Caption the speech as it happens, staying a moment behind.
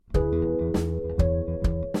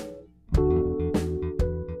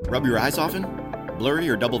Rub your eyes often? Blurry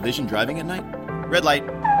or double vision driving at night? Red light.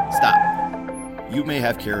 Stop. You may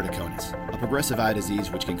have keratoconus, a progressive eye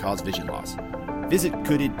disease which can cause vision loss. Visit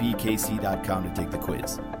coulditbekc.com to take the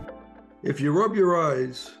quiz. If you rub your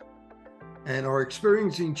eyes and are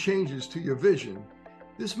experiencing changes to your vision,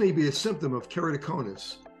 this may be a symptom of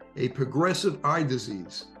keratoconus, a progressive eye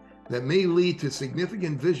disease that may lead to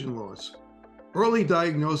significant vision loss. Early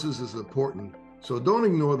diagnosis is important, so don't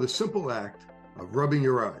ignore the simple act of rubbing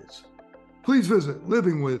your eyes. Please visit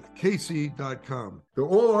livingwithkc.com. The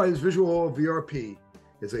All Eyes Visual VRP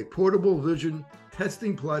is a portable vision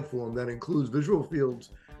testing platform that includes visual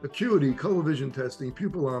fields, acuity, color vision testing,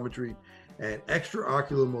 pupillometry, and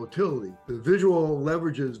extraocular motility. The visual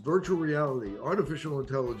leverages virtual reality, artificial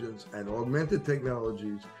intelligence, and augmented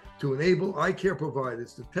technologies to enable eye care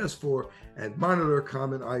providers to test for and monitor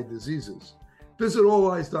common eye diseases. Visit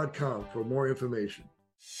alleyes.com for more information.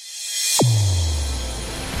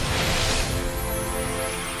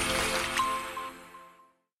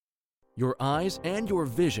 Your eyes and your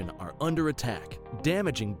vision are under attack.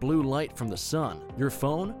 Damaging blue light from the sun, your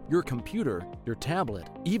phone, your computer, your tablet,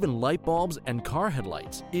 even light bulbs and car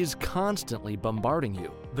headlights is constantly bombarding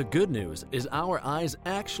you. The good news is our eyes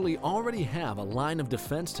actually already have a line of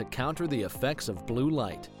defense to counter the effects of blue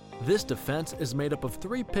light. This defense is made up of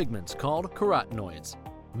 3 pigments called carotenoids.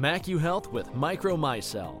 MacuHealth with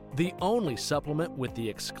Micromicelle, the only supplement with the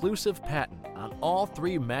exclusive patent on all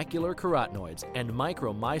 3 macular carotenoids and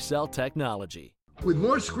Micromicelle technology. With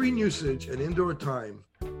more screen usage and indoor time,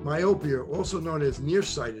 myopia, also known as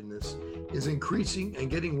nearsightedness, is increasing and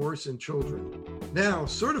getting worse in children. Now,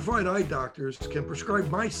 certified eye doctors can prescribe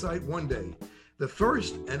MiSight One Day, the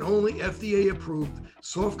first and only FDA-approved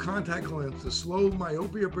soft contact lens to slow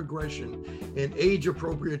myopia progression in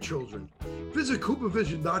age-appropriate children. Visit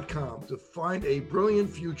CooperVision.com to find a Brilliant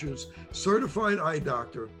Futures certified eye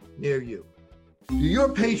doctor near you. Do your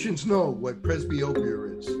patients know what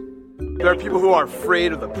presbyopia is? There are people who are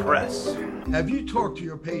afraid of the press. Have you talked to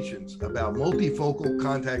your patients about multifocal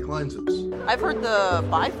contact lenses? I've heard the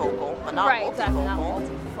bifocal, but not multifocal. Exactly, not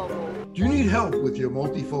multifocal. Do you need help with your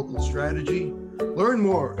multifocal strategy? Learn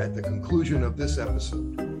more at the conclusion of this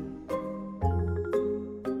episode.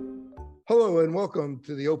 Hello and welcome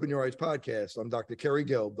to the Open Your Eyes podcast. I'm Dr. Kerry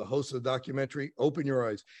Gelb, the host of the documentary Open Your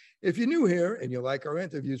Eyes. If you're new here and you like our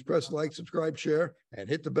interviews, press like, subscribe, share, and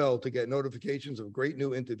hit the bell to get notifications of great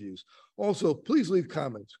new interviews. Also, please leave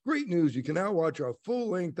comments. Great news, you can now watch our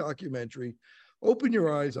full-length documentary, Open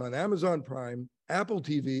Your Eyes, on Amazon Prime, Apple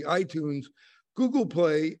TV, iTunes, Google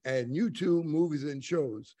Play, and YouTube Movies and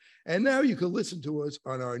Shows. And now you can listen to us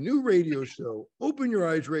on our new radio show, Open Your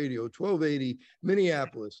Eyes Radio, 1280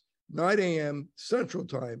 Minneapolis, 9 a.m. Central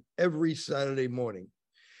Time every Saturday morning.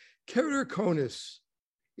 Keratoconus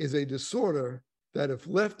is a disorder that, if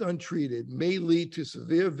left untreated, may lead to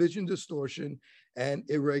severe vision distortion and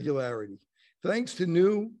irregularity. Thanks to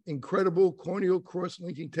new, incredible corneal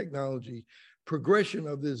cross-linking technology, progression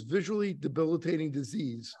of this visually debilitating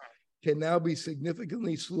disease can now be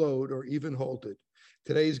significantly slowed or even halted.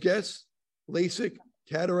 Today's guest, LASIK,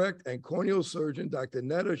 cataract, and corneal surgeon, Dr.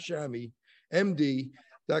 Neda Shamy, MD.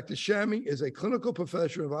 Dr. Shamy is a clinical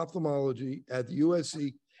professor of ophthalmology at the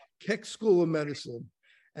USC Keck School of Medicine,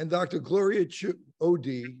 and Dr. Gloria Chu,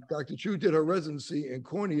 OD. Dr. Chu did her residency in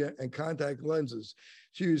cornea and contact lenses.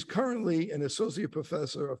 She is currently an associate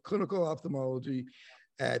professor of clinical ophthalmology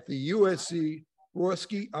at the USC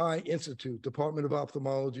Roski Eye Institute, Department of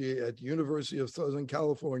Ophthalmology at the University of Southern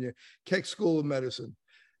California, Keck School of Medicine.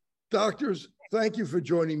 Doctors, thank you for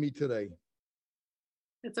joining me today.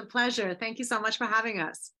 It's a pleasure. Thank you so much for having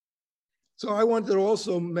us. So I wanted to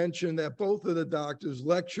also mention that both of the doctors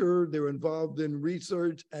lecture, they're involved in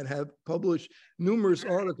research, and have published numerous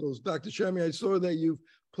articles. Dr. Shamy, I saw that you've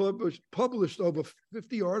published over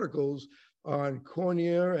 50 articles on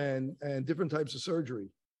cornea and different types of surgery.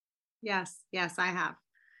 Yes, I have.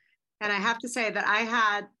 And I have to say that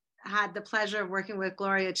I had the pleasure of working with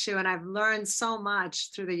Gloria Chu, and I've learned so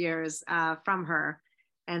much through the years from her.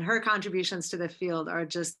 And her contributions to the field are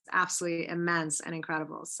just absolutely immense and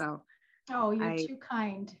incredible. So, you're too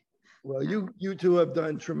kind. Well, you two have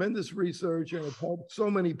done tremendous research and have helped so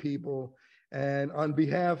many people. And on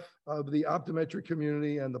behalf of the optometric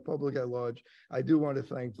community and the public at large, I do want to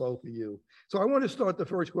thank both of you. So I want to start the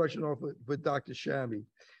first question off with Dr. Shamy.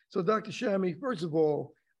 So Dr. Shamy, first of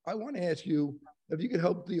all, I want to ask you if you could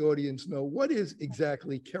help the audience know, what is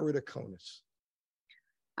exactly keratoconus?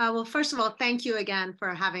 Well, first of all, thank you again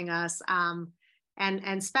for having us, and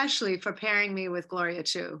especially for pairing me with Gloria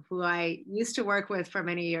Chu, who I used to work with for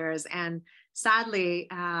many years. And sadly,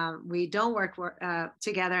 we don't work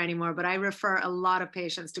together anymore, but I refer a lot of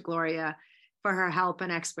patients to Gloria for her help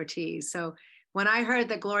and expertise. So when I heard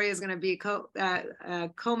that Gloria is going to be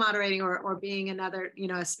co-moderating or being another,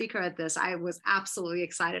 a speaker at this, I was absolutely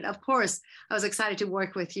excited. Of course, I was excited to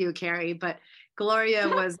work with you, Carrie, but Gloria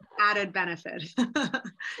was added benefit.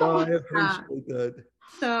 Oh, I appreciate that.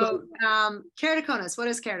 So keratoconus, what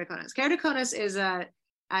is keratoconus? Keratoconus is a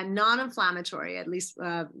non-inflammatory, at least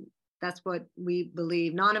that's what we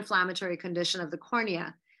believe, non-inflammatory condition of the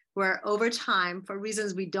cornea, where over time, for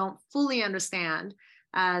reasons we don't fully understand,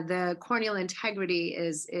 the corneal integrity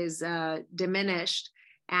is diminished.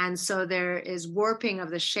 And so there is warping of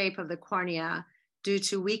the shape of the cornea due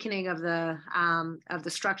to weakening of the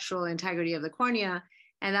structural integrity of the cornea.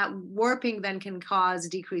 And that warping then can cause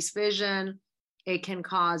decreased vision. It can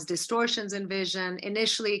cause distortions in vision.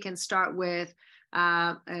 Initially, it can start with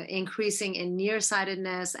increasing in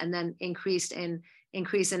nearsightedness and then increase in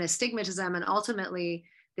astigmatism. And ultimately,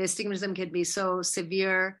 the astigmatism could be so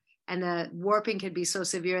severe and the warping could be so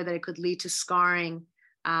severe that it could lead to scarring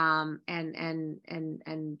and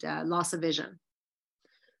loss of vision.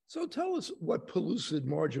 So tell us what pellucid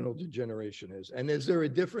marginal degeneration is, and is there a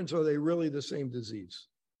difference, or are they really the same disease?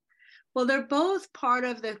 Well, they're both part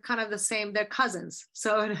of the kind of the same, they're cousins.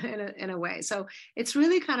 So in a way, so it's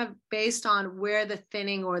really kind of based on where the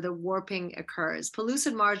thinning or the warping occurs.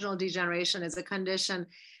 Pellucid marginal degeneration is a condition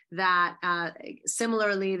that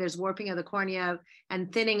similarly, there's warping of the cornea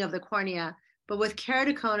and thinning of the cornea. But with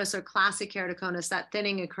keratoconus or classic keratoconus, that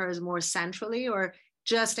thinning occurs more centrally or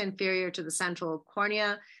just inferior to the central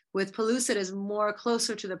cornea. With pellucid is more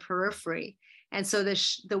closer to the periphery. And so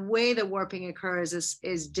the way the warping occurs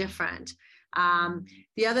is different.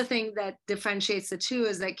 The other thing that differentiates the two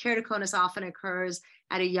is that keratoconus often occurs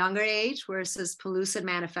at a younger age, whereas pellucid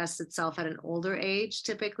manifests itself at an older age,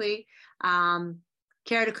 typically.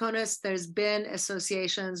 Keratoconus, there's been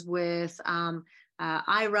associations with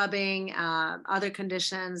eye rubbing, other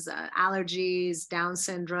conditions, allergies, Down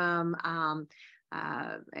syndrome,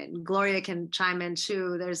 and Gloria can chime in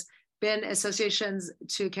too. There's been associations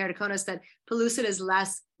to keratoconus that pellucid is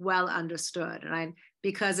less well understood, right?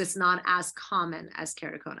 Because it's not as common as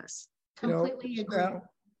keratoconus. Completely agree. Now,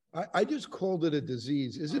 I just called it a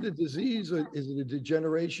disease. Is it a disease or is it a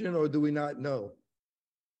degeneration, or do we not know?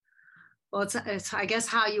 Well, it's I guess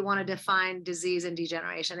how you want to define disease and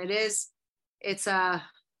degeneration. It's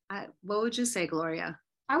what would you say, Gloria?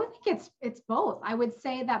 I would think it's both. I would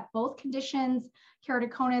say that both conditions,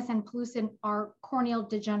 keratoconus and pellucid, are corneal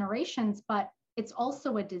degenerations, but it's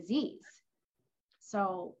also a disease.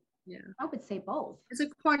 So yeah, I would say both. It's a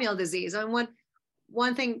corneal disease. And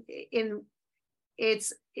one thing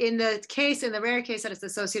it's in the rare case that it's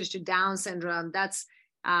associated to Down syndrome, that's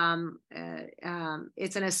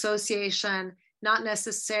it's an association, not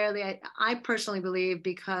necessarily, I personally believe,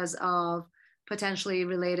 because of potentially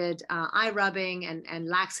related eye rubbing and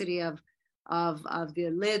laxity of the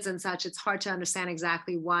lids and such. It's hard to understand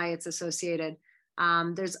exactly why it's associated.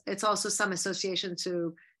 It's also some association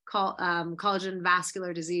to collagen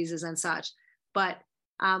vascular diseases and such. But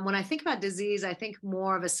when I think about disease, I think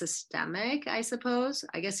more of a systemic, I suppose.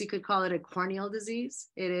 I guess you could call it a corneal disease.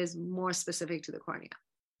 It is more specific to the cornea.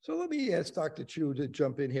 So let me ask Dr. Chu to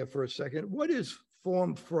jump in here for a second. What is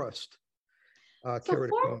form fruste keratoconus?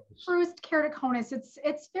 Form fruste keratoconus,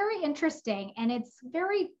 it's very interesting, and it's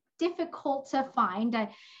very difficult to find.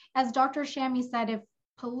 As Dr. Shami said, if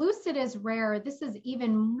pellucid is rare, this is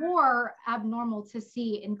even more abnormal to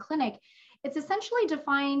see in clinic. It's essentially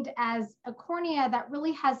defined as a cornea that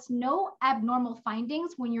really has no abnormal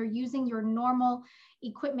findings when you're using your normal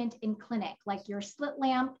equipment in clinic, like your slit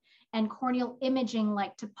lamp and corneal imaging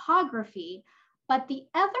like topography. But the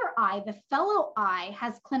other eye, the fellow eye,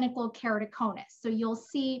 has clinical keratoconus. So you'll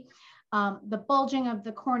see the bulging of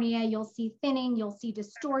the cornea, you'll see thinning, you'll see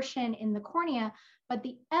distortion in the cornea, but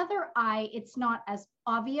the other eye, it's not as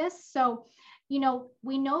obvious. So,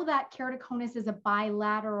 we know that keratoconus is a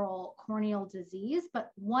bilateral corneal disease,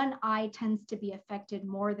 but one eye tends to be affected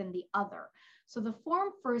more than the other. So the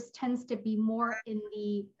form fruste tends to be more in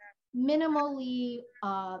the minimally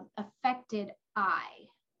affected eye.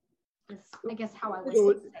 Is, I guess, how I would say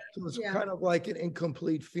it. So it's kind of like an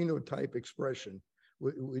incomplete phenotype expression.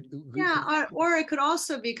 Yeah, or it could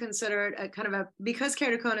also be considered a kind of because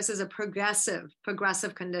keratoconus is a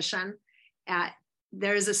progressive condition,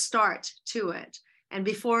 there is a start to it. And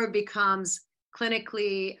before it becomes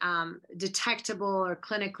clinically detectable or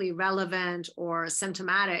clinically relevant or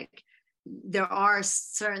symptomatic, there are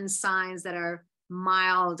certain signs that are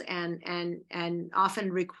mild and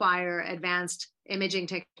often require advanced imaging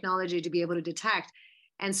technology to be able to detect.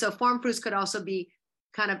 And so form fruits could also be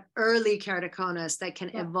kind of early keratoconus that can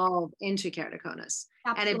evolve into keratoconus.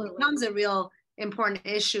 Absolutely. And it becomes a real important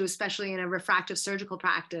issue, especially in a refractive surgical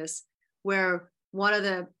practice, where one of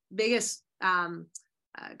the biggest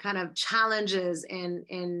kind of challenges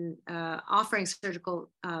in offering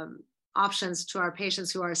surgical options to our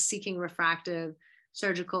patients who are seeking refractive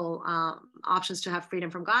surgical options to have freedom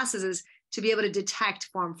from glasses is to be able to detect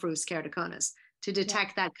form fruits keratoconus, to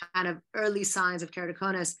detect that kind of early signs of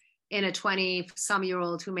keratoconus in a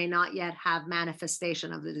 20-some-year-old who may not yet have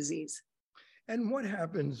manifestation of the disease. And what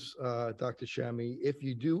happens, Dr. Shami, if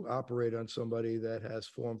you do operate on somebody that has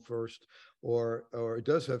form first or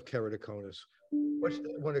does have keratoconus?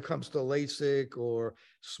 When it comes to LASIK or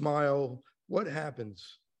SMILE, what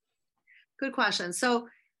happens? Good question. So,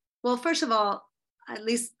 well, first of all, at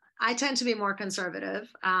least I tend to be more conservative.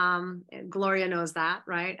 Gloria knows that,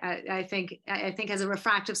 right? I think as a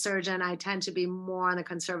refractive surgeon, I tend to be more on the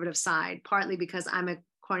conservative side, partly because I'm a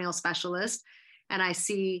corneal specialist and I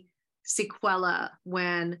see sequela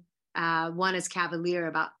when one is cavalier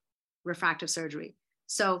about refractive surgery.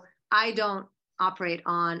 So I don't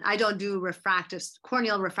do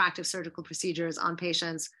corneal refractive surgical procedures on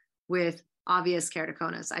patients with obvious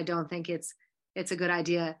keratoconus. I don't think it's a good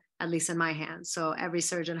idea, at least in my hands. So every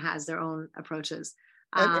surgeon has their own approaches.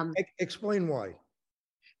 Explain why.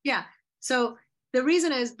 Yeah. So the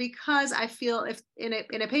reason is because I feel if in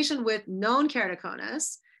a patient with known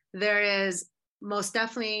keratoconus, there is most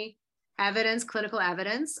definitely clinical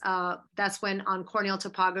evidence. That's when on corneal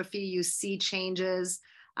topography, you see changes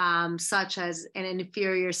such as an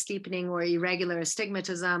inferior steepening or irregular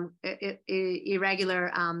astigmatism,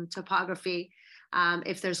 irregular topography.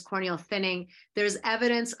 If there's corneal thinning, there's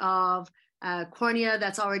evidence of cornea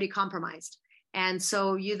that's already compromised. And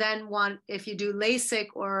so you then if you do LASIK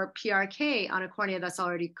or PRK on a cornea that's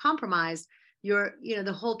already compromised,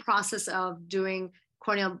 the whole process of doing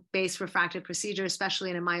corneal-based refractive procedure, especially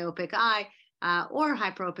in a myopic eye or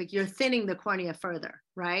hyperopic, you're thinning the cornea further,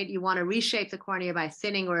 right? You want to reshape the cornea by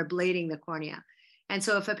thinning or ablating the cornea. And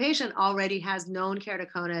so if a patient already has known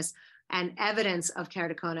keratoconus and evidence of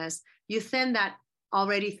keratoconus, you thin that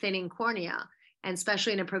already thinning cornea, and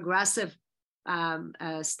especially in a progressive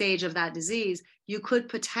stage of that disease, you could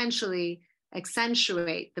potentially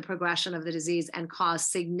accentuate the progression of the disease and cause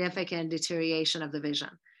significant deterioration of the vision.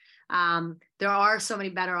 There are so many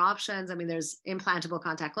better options. I mean, there's implantable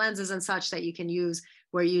contact lenses and such that you can use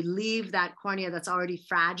where you leave that cornea that's already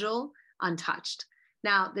fragile untouched.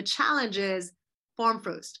 Now, the challenge is form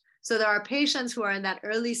fruits. So there are patients who are in that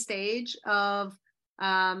early stage of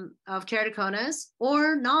keratoconus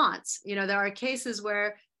or not. There are cases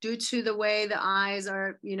where due to the way the eyes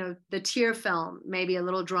are, the tear film may be a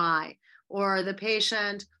little dry, or the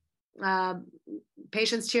patient's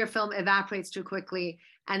tear film evaporates too quickly,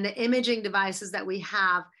 and the imaging devices that we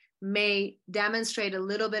have may demonstrate a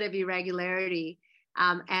little bit of irregularity.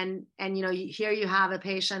 Here you have a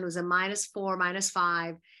patient who's a -4,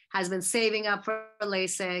 -5, has been saving up for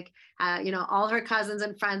LASIK. All her cousins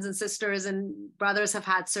and friends and sisters and brothers have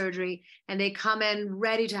had surgery, and they come in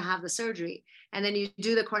ready to have the surgery. And then you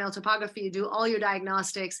do the corneal topography, you do all your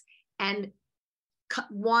diagnostics, and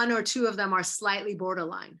one or two of them are slightly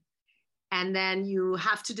borderline. And then you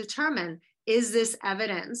have to determine, is this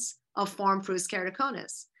evidence of form fruits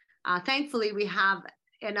keratoconus? Thankfully, we have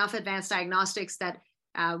enough advanced diagnostics that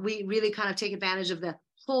we really kind of take advantage of the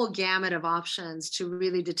whole gamut of options to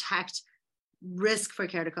really detect risk for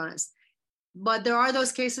keratoconus. But there are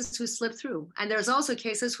those cases who slip through. And there's also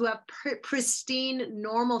cases who have pristine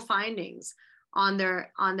normal findings on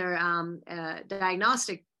their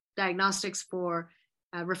diagnostics for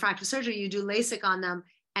refractive surgery. You do LASIK on them,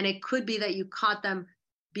 and it could be that you caught them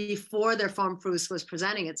before their form fruits was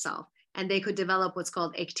presenting itself, and they could develop what's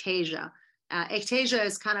called ectasia. Ectasia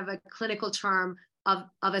is kind of a clinical term of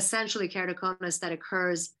essentially keratoconus that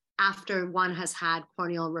occurs after one has had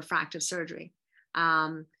corneal refractive surgery.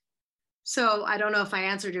 So I don't know if I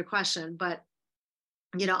answered your question, but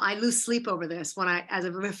I lose sleep over this as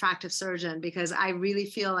a refractive surgeon, because I really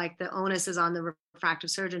feel like the onus is on the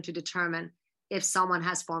refractive surgeon to determine if someone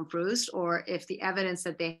has form fruits, or if the evidence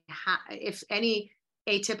that they have, if any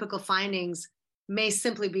atypical findings may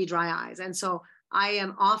simply be dry eyes. And so I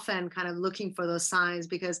am often kind of looking for those signs,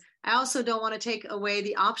 because I also don't want to take away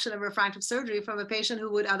the option of refractive surgery from a patient who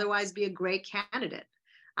would otherwise be a great candidate.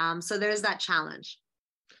 So there's that challenge.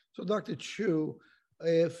 So Dr. Chu,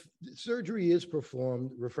 if surgery is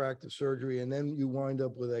performed, refractive surgery, and then you wind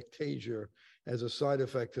up with ectasia as a side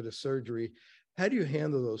effect to the surgery, how do you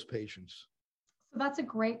handle those patients? So that's a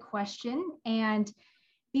great question. And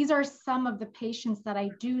these are some of the patients that I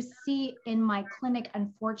do see in my clinic,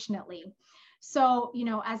 unfortunately. So, you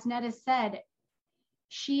know, as Netta said,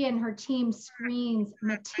 she and her team screens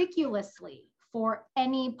meticulously for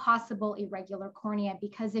any possible irregular cornea,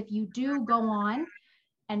 because if you do go on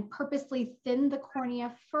and purposely thin the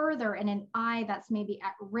cornea further in an eye that's maybe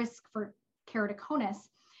at risk for keratoconus,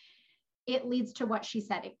 it leads to what she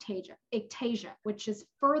said, ectasia, which is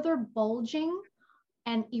further bulging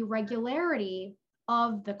and irregularity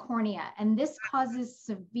of the cornea. And this causes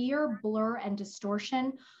severe blur and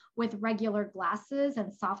distortion with regular glasses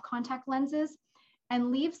and soft contact lenses, and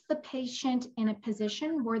leaves the patient in a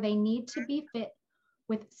position where they need to be fit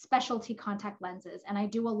with specialty contact lenses. And I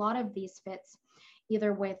do a lot of these fits,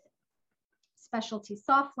 either with specialty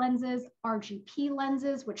soft lenses, RGP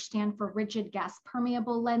lenses, which stand for rigid gas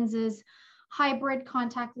permeable lenses, hybrid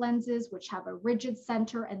contact lenses, which have a rigid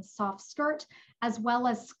center and soft skirt, as well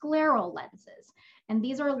as scleral lenses. And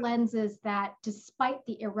these are lenses that, despite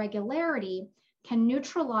the irregularity, can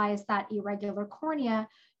neutralize that irregular cornea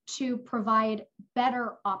to provide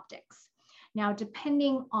better optics. Now,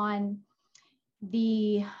 depending on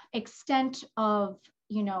the extent of,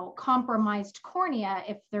 you know, compromised cornea,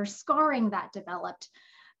 if there's scarring that developed,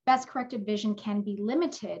 best corrected vision can be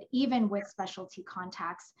limited even with specialty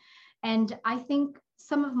contacts. And I think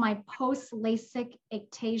some of my post-LASIK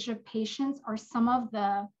ectasia patients are some of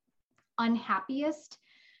the unhappiest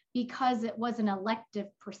because it was an elective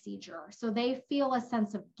procedure. So they feel a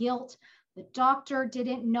sense of guilt. The doctor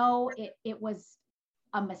didn't know it was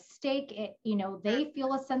a mistake. You know, they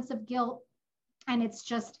feel a sense of guilt, and it's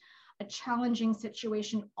just a challenging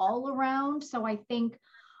situation all around. So I think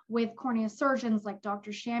with cornea surgeons like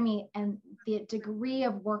Dr. Shami and the degree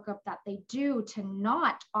of workup that they do to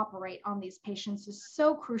not operate on these patients is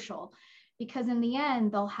so crucial, because in the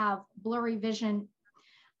end, they'll have blurry vision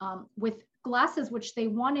with glasses, which they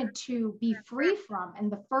wanted to be free from in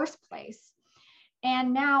the first place,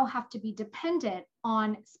 and now have to be dependent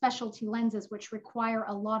on specialty lenses, which require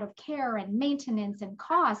a lot of care and maintenance and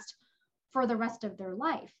cost for the rest of their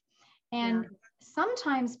life. And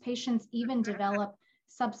sometimes patients even develop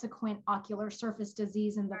subsequent ocular surface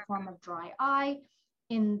disease in the form of dry eye,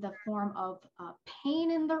 in the form of pain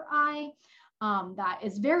in their eye. That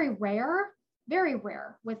is very rare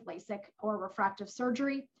with LASIK or refractive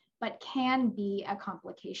surgery, but can be a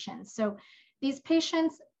complication. So these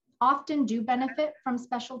patients often do benefit from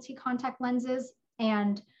specialty contact lenses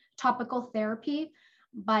and topical therapy,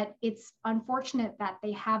 but it's unfortunate that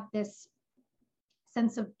they have this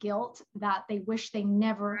sense of guilt that they wish they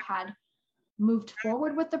never had moved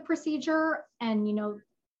forward with the procedure. And, you know,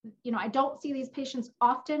 I don't see these patients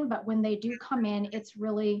often, but when they do come in, it's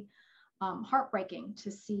really heartbreaking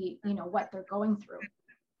to see, you know, what they're going through.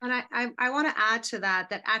 And I want to add to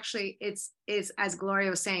that actually it's as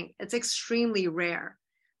Gloria was saying, it's extremely rare.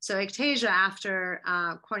 So ectasia after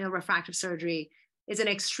corneal refractive surgery is an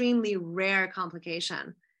extremely rare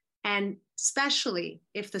complication. And especially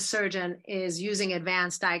if the surgeon is using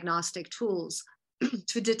advanced diagnostic tools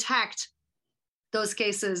to detect those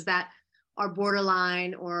cases that are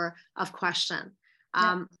borderline or of question.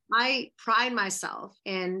 I pride myself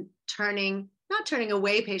in not turning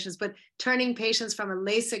away patients, but turning patients from a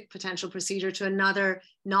LASIK potential procedure to another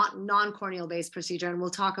non-corneal based procedure. And we'll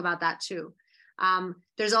talk about that too.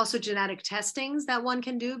 There's also genetic testings that one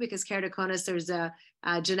can do, because keratoconus, there's a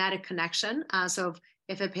genetic connection. So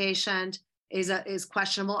if a patient is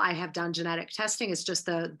questionable, I have done genetic testing. It's just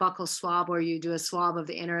the buccal swab, where you do a swab of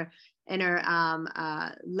the inner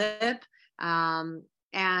lip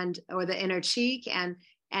or the inner cheek, and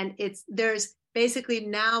there's basically,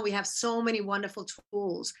 now we have so many wonderful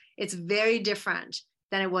tools. It's very different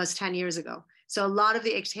than it was 10 years ago. So a lot of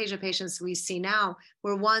the ectasia patients we see now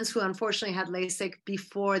were ones who unfortunately had LASIK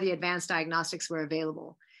before the advanced diagnostics were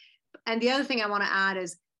available. And the other thing I want to add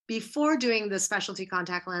is, before doing the specialty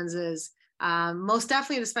contact lenses, most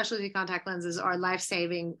definitely the specialty contact lenses are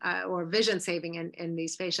life-saving or vision-saving in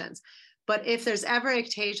these patients. But if there's ever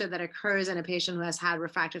ectasia that occurs in a patient who has had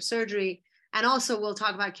refractive surgery, and also we'll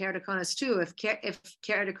talk about keratoconus too, if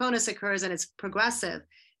keratoconus occurs and it's progressive,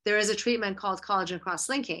 there is a treatment called collagen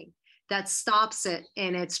cross-linking that stops it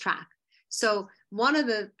in its track. So one of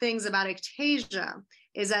the things about ectasia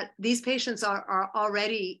is that these patients are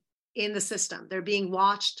already in the system. They're being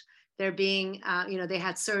watched. They're being, they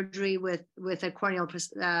had surgery with a corneal,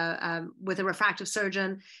 with a refractive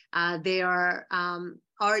surgeon. They are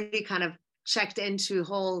already kind of checked into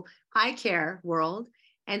whole eye care world.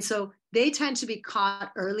 And so they tend to be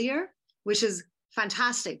caught earlier, which is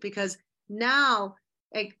fantastic, because now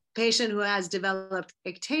a patient who has developed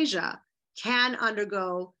ectasia can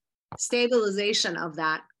undergo stabilization of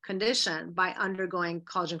that condition by undergoing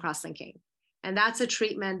collagen cross-linking. And that's a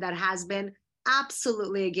treatment that has been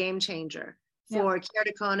absolutely a game changer for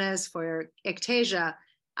keratoconus, for ectasia.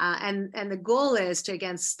 And the goal is to,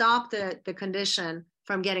 again, stop the condition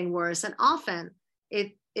from getting worse. And often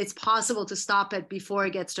it's possible to stop it before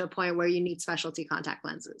it gets to a point where you need specialty contact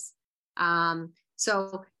lenses.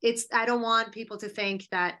 So I don't want people to think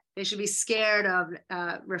that they should be scared of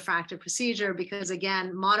refractive procedure, because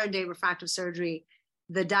again, modern day refractive surgery,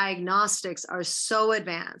 the diagnostics are so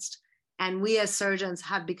advanced, and we as surgeons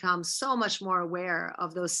have become so much more aware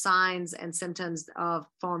of those signs and symptoms of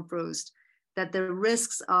Form-Frust, that the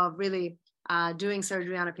risks of really doing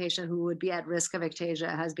surgery on a patient who would be at risk of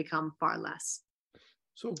ectasia has become far less.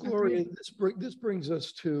 So Gloria, this brings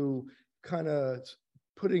us to kind of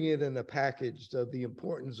putting it in a package of the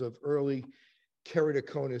importance of early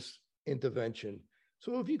keratoconus intervention.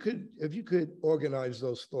 So if you could organize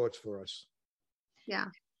those thoughts for us. Yeah.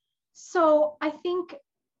 So I think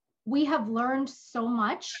we have learned so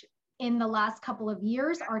much in the last couple of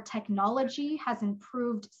years. Our technology has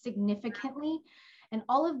improved significantly, and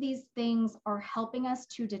all of these things are helping us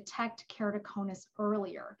to detect keratoconus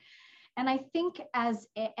earlier. And I think as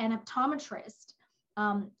an optometrist,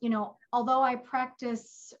 although I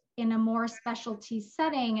practice in a more specialty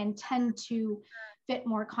setting and tend to fit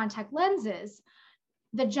more contact lenses,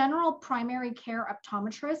 the general primary care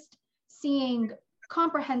optometrist seeing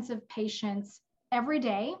comprehensive patients every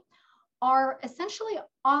day are essentially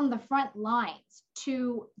on the front lines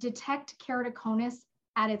to detect keratoconus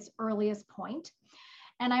at its earliest point.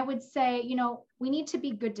 And I would say, we need to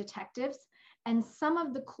be good detectives. And some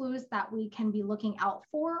of the clues that we can be looking out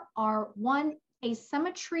for are, one,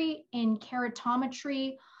 asymmetry in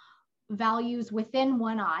keratometry values within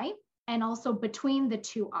one eye and also between the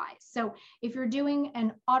two eyes. So if you're doing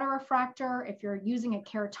an autorefractor, if you're using a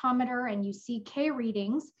keratometer and you see K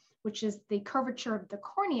readings, which is the curvature of the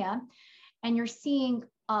cornea, and you're seeing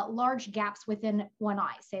large gaps within one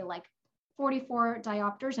eye, say like 44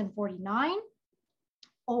 diopters and 49,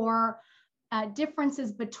 or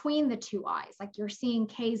differences between the two eyes, like you're seeing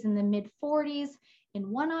Ks in the mid 40s in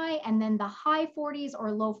one eye and then the high 40s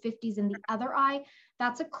or low 50s in the other eye,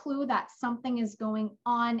 that's a clue that something is going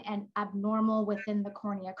on and abnormal within the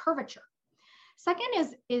cornea curvature.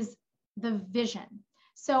 Second is the vision.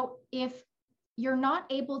 So if you're not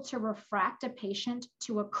able to refract a patient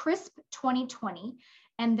to a crisp 20/20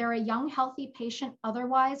 and they're a young, healthy patient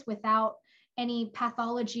otherwise without any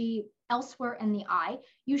pathology elsewhere in the eye,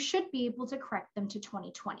 you should be able to correct them to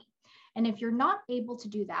 20/20. And if you're not able to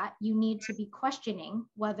do that, you need to be questioning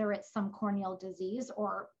whether it's some corneal disease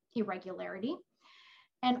or irregularity.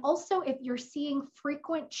 And also if you're seeing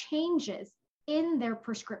frequent changes in their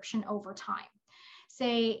prescription over time,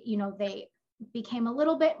 say, they became a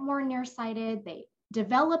little bit more nearsighted, they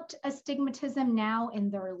developed astigmatism now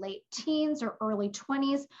in their late teens or early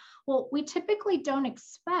 20s, well, we typically don't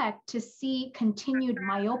expect to see continued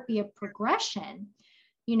myopia progression,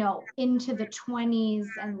 into the 20s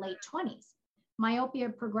and late 20s. Myopia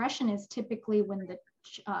progression is typically when the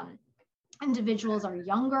individuals are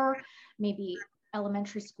younger, maybe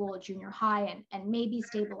elementary school, junior high, and maybe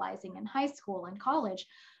stabilizing in high school and college.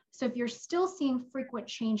 So if you're still seeing frequent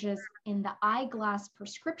changes in the eyeglass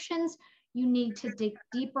prescriptions, you need to dig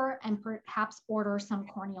deeper and perhaps order some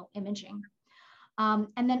corneal imaging.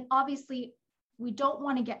 And then obviously, we don't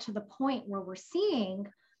want to get to the point where we're seeing,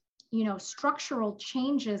 structural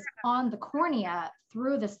changes on the cornea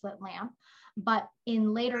through the slit lamp. But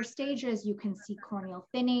in later stages, you can see corneal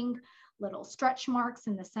thinning, little stretch marks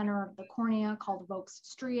in the center of the cornea called Vokes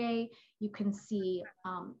striae. You can see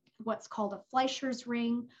what's called a Fleischer's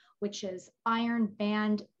ring, which is iron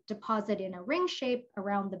band deposit in a ring shape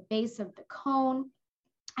around the base of the cone,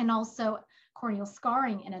 and also corneal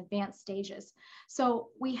scarring in advanced stages. So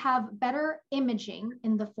we have better imaging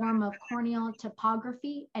in the form of corneal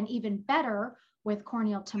topography, and even better with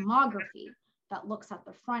corneal tomography that looks at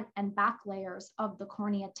the front and back layers of the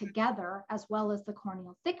cornea together, as well as the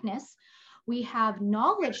corneal thickness. We have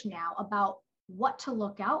knowledge now about what to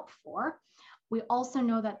look out for. We also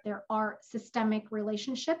know that there are systemic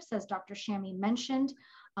relationships, as Dr. Shami mentioned.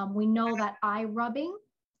 We know that eye rubbing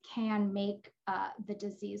can make the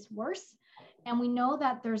disease worse. And we know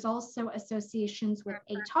that there's also associations with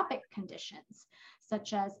atopic conditions,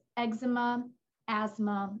 such as eczema,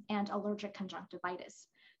 asthma, and allergic conjunctivitis.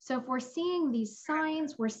 So if we're seeing these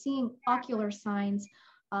signs, we're seeing ocular signs,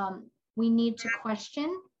 we need to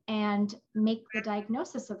question and make the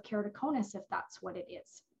diagnosis of keratoconus if that's what it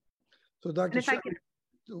is. So Dr. Shami,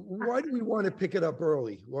 why do we want to pick it up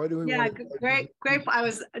early? Why do we? Yeah, want to, great. I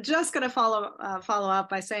was just going to follow up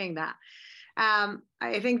by saying that.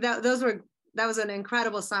 I think that was an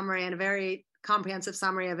incredible summary and a very comprehensive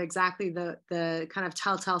summary of exactly the kind of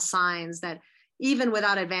telltale signs that even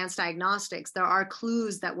without advanced diagnostics, there are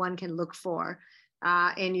clues that one can look for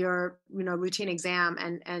in your routine exam,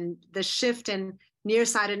 and the shift in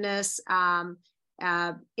nearsightedness,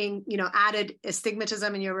 in added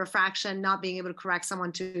astigmatism in your refraction, not being able to correct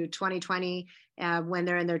someone to 20/20 when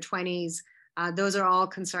they're in their 20s. Those are all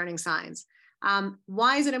concerning signs.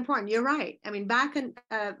 Why is it important? You're right. I mean, back in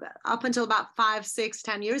up until about 5, 6,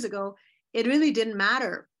 10 years ago, it really didn't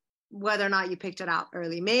matter whether or not you picked it out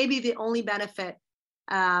early. Maybe the only benefit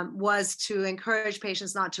was to encourage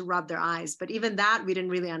patients not to rub their eyes, but even that we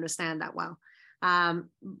didn't really understand that well.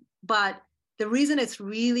 But the reason it's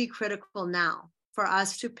really critical now for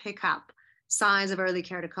us to pick up signs of early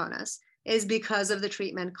keratoconus is because of the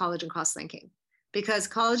treatment collagen cross-linking. Because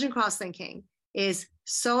collagen cross-linking is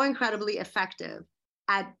so incredibly effective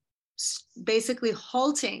at basically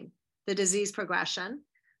halting the disease progression.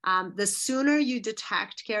 The sooner you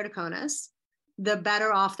detect keratoconus, the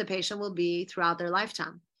better off the patient will be throughout their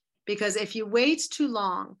lifetime. Because if you wait too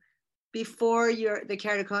long before the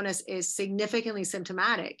keratoconus is significantly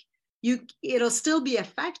symptomatic, it'll still be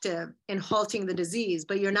effective in halting the disease,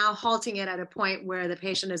 but you're now halting it at a point where the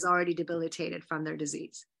patient is already debilitated from their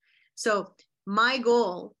disease. So my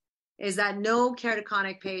goal is that no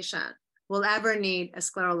keratoconic patient will ever need a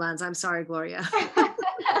scleral lens. I'm sorry, Gloria.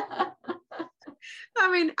 I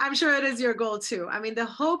mean, I'm sure it is your goal too. I mean, the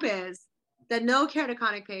hope is that no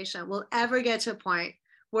keratoconic patient will ever get to a point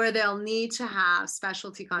where they'll need to have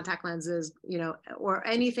specialty contact lenses, or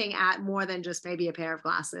anything at more than just maybe a pair of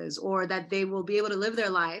glasses, or that they will be able to live their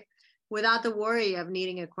life without the worry of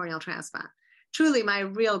needing a corneal transplant. Truly, my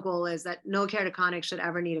real goal is that no keratoconic should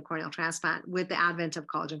ever need a corneal transplant with the advent of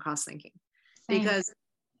collagen cross-linking, because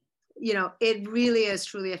it really is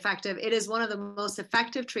truly effective. It is one of the most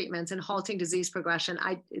effective treatments in halting disease progression.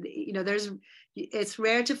 It's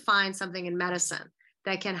rare to find something in medicine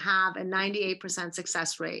that can have a 98%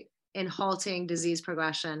 success rate in halting disease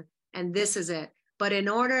progression. And this is it. But in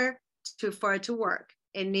order for it to work,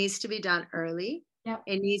 it needs to be done early. Yep.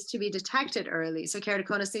 It needs to be detected early. So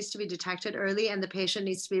keratoconus needs to be detected early, and the patient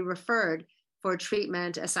needs to be referred for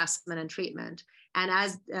treatment, assessment, and treatment. And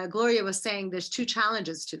as Gloria was saying, there's 2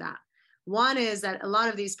 challenges to that. One is that a lot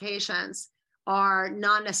of these patients are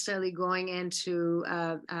not necessarily going into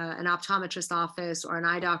an optometrist office or an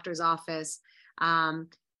eye doctor's office.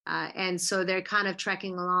 And so they're kind of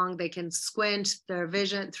trekking along. They can squint their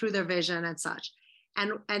vision through their vision and such.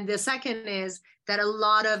 And the second is that a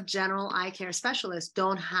lot of general eye care specialists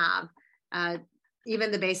don't have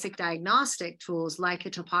even the basic diagnostic tools like a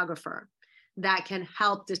topographer that can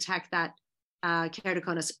help detect that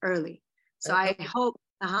keratoconus early. So I hope,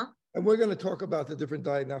 And we're going to talk about the different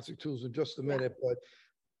diagnostic tools in just a minute, but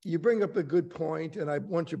you bring up a good point, and I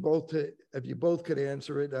want you both to, if you both could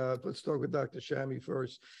answer it, let's start with Dr. Shami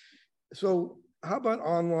first. So how about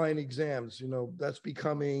online exams? That's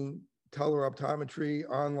becoming teleoptometry,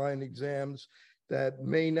 online exams that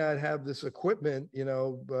may not have this equipment,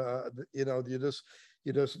 you're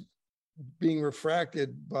just being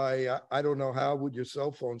refracted by, I don't know how, with your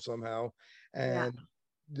cell phone somehow. And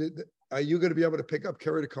are you going to be able to pick up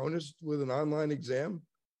keratoconus with an online exam?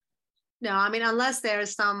 No, I mean, unless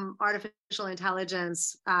there's some artificial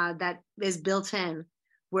intelligence that is built in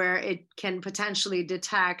where it can potentially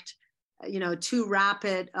detect, too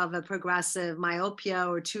rapid of a progressive myopia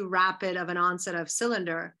or too rapid of an onset of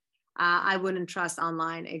cylinder, I wouldn't trust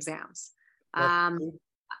online exams.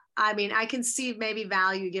 I mean, I can see maybe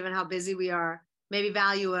value, given how busy we are, maybe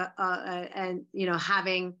value and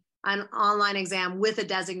having an online exam with a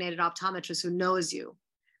designated optometrist who knows you.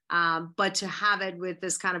 But to have it with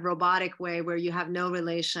this kind of robotic way where you have no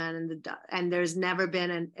relation and there's never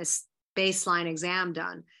been a baseline exam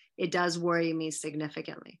done, it does worry me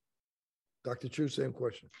significantly. Dr. Chu, same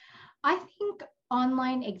question. I think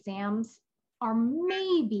online exams are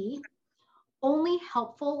maybe only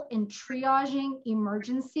helpful in triaging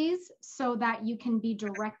emergencies so that you can be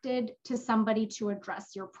directed to somebody to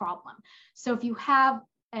address your problem. So if you have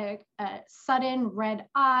a sudden red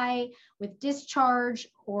eye with discharge,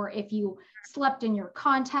 or if you slept in your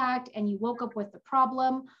contact and you woke up with the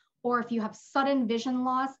problem, or if you have sudden vision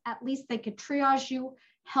loss, at least they could triage you,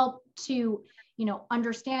 help to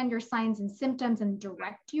understand your signs and symptoms and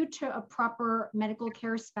direct you to a proper medical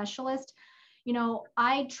care specialist.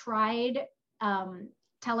 I tried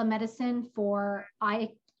telemedicine for eye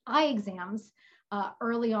exams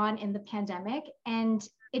early on in the pandemic, and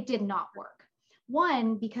it did not work.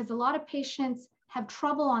 One, because a lot of patients have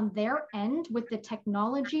trouble on their end with the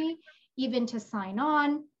technology, even to sign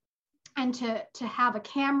on and to have a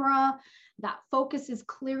camera that focuses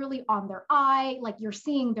clearly on their eye, like you're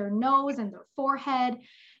seeing their nose and their forehead,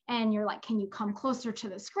 and you're like, can you come closer to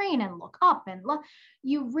the screen and look up and look?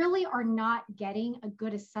 You really are not getting a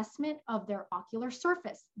good assessment of their ocular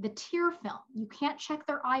surface. The tear film, you can't check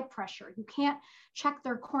their eye pressure. You can't check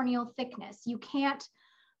their corneal thickness. You can't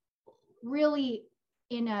really,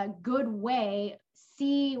 in a good way,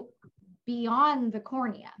 see beyond the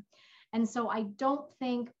cornea. And so I don't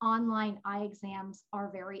think online eye exams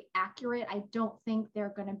are very accurate. I don't think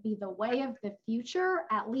they're going to be the way of the future,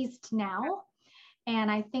 at least now.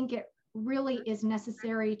 And I think it really is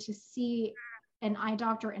necessary to see an eye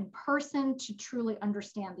doctor in person to truly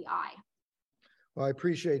understand the eye. Well, I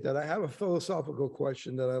appreciate that. I have a philosophical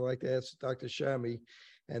question that I'd like to ask Dr. Shami,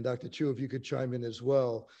 and Dr. Chu, if you could chime in as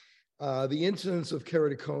well. The incidence of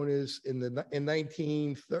keratoconus in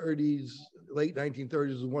 1930s, late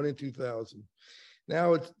 1930s, was 1 in 2,000.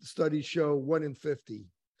 Now studies show 1 in 50.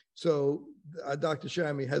 So, Dr.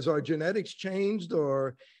 Shami, has our genetics changed,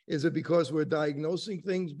 or is it because we're diagnosing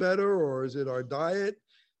things better, or is it our diet?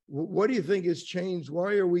 What do you think has changed?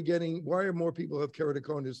 Why are more people have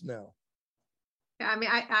keratoconus now? I mean,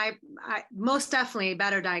 I most definitely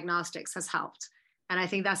better diagnostics has helped. And I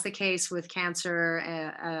think that's the case with cancer,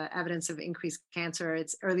 evidence of increased cancer,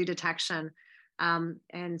 it's early detection.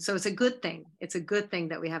 And so it's a good thing. It's a good thing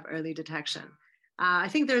that we have early detection. I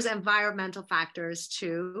think there's environmental factors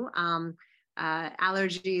too.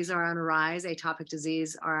 Allergies are on a rise, atopic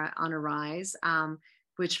disease are on a rise,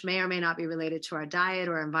 which may or may not be related to our diet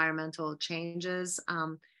or environmental changes.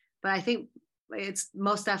 But I think it's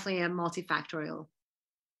most definitely a multifactorial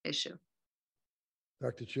issue.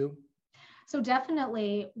 Dr. Chu? So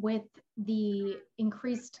definitely with the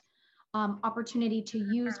increased opportunity to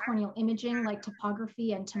use corneal imaging like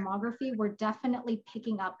topography and tomography, we're definitely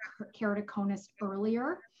picking up keratoconus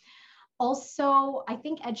earlier. Also, I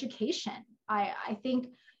think education. I think,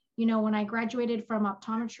 you know, when I graduated from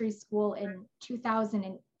optometry school in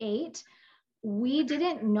 2008, we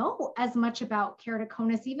didn't know as much about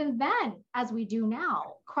keratoconus even then as we do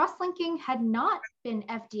now. Cross-linking had not been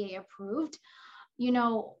FDA approved. You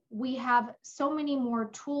know, we have so many more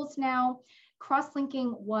tools now.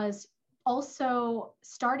 Cross-linking was also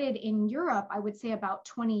started in Europe, I would say about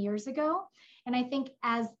 20 years ago. And I think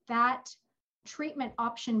as that treatment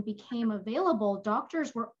option became available,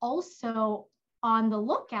 doctors were also on the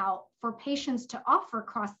lookout for patients to offer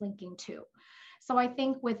cross-linking to. So I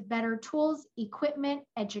think with better tools, equipment,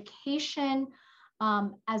 education,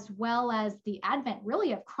 as well as the advent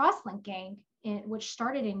really of cross-linking, which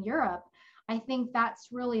started in Europe, I think that's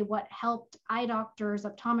really what helped eye doctors,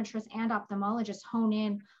 optometrists, and ophthalmologists hone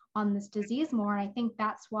in on this disease more. And I think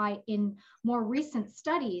that's why in more recent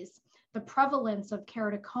studies, the prevalence of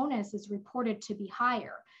keratoconus is reported to be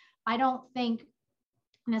higher. I don't think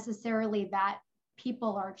necessarily that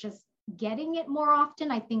people are just getting it more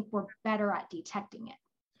often. I think we're better at detecting it.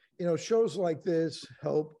 You know, shows like this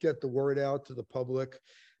help get the word out to the public,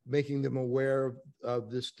 making them aware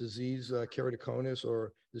of this disease, keratoconus,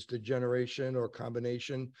 or this degeneration or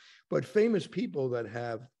combination. But famous people that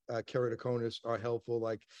have keratoconus are helpful.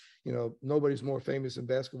 Like, you know, nobody's more famous in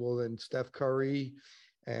basketball than Steph Curry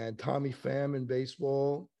and Tommy Pham in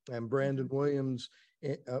baseball and Brandon Williams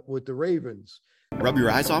with the Ravens. Rub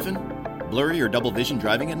your eyes often? Blurry or double vision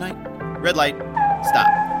driving at night? Red light, stop.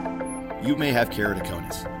 You may have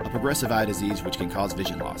keratoconus, a progressive eye disease which can cause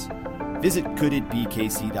vision loss. Visit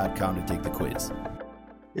coulditbekc.com to take the quiz.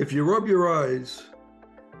 If you rub your eyes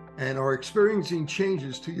and are experiencing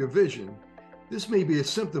changes to your vision, this may be a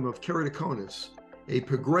symptom of keratoconus, a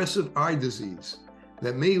progressive eye disease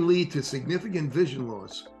that may lead to significant vision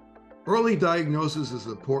loss. Early diagnosis is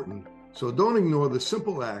important, so don't ignore the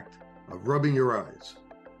simple act of rubbing your eyes.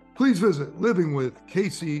 Please visit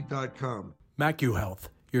livingwithkc.com. MacuHealth,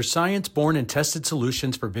 your science-born and tested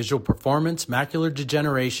solutions for visual performance, macular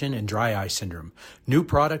degeneration, and dry eye syndrome. New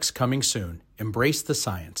products coming soon. Embrace the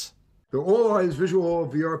science. The All Eyes Visual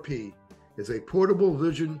VRP is a portable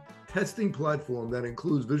vision testing platform that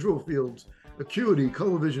includes visual fields, acuity,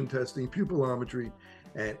 color vision testing, pupillometry,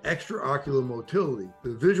 and extraocular motility.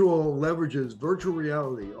 The visual leverages virtual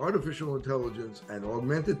reality, artificial intelligence, and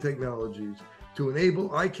augmented technologies to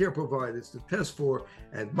enable eye care providers to test for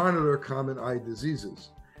and monitor common eye diseases.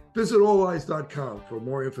 Visit alleyes.com for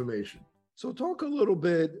more information. So talk a little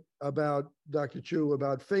bit about, Dr. Chu,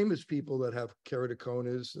 about famous people that have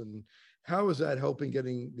keratoconus, and how is that helping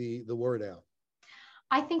getting the word out?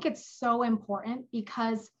 I think it's so important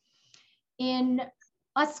because in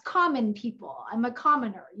us common people, I'm a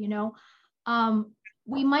commoner, you know,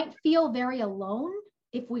 we might feel very alone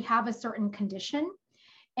if we have a certain condition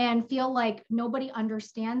and feel like nobody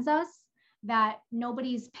understands us, that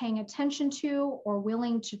nobody's paying attention to or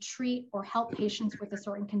willing to treat or help patients with a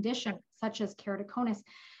certain condition, such as keratoconus.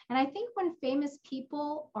 And I think when famous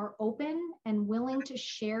people are open and willing to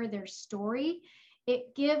share their story,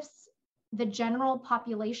 it gives the general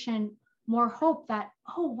population more hope that,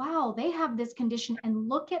 oh, wow, they have this condition and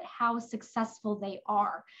look at how successful they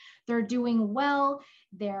are. They're doing well,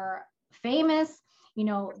 they're famous, you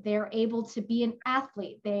know, they're able to be an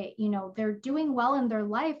athlete. They, you know, they're doing well in their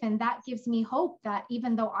life. And that gives me hope that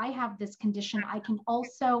even though I have this condition, I can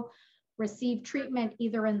also receive treatment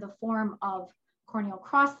either in the form of corneal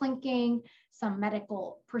cross-linking, some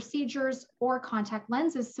medical procedures, or contact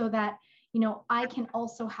lenses so that, you know, I can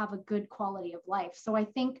also have a good quality of life. So I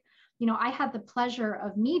think, you know, I had the pleasure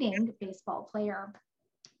of meeting baseball player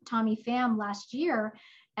Tommy Pham last year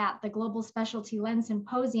at the Global Specialty Lens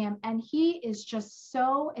Symposium, and he is just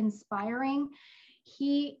so inspiring.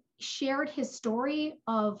 He shared his story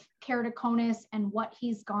of keratoconus and what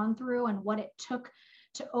he's gone through and what it took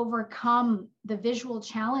to overcome the visual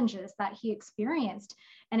challenges that he experienced.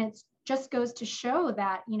 And it just goes to show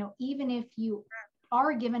that, you know, even if you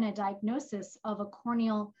are given a diagnosis of a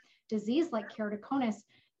corneal disease like keratoconus,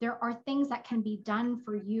 there are things that can be done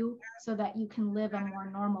for you so that you can live a more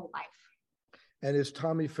normal life. And is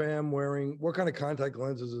Tommy Pham wearing, what kind of contact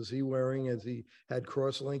lenses is he wearing as he had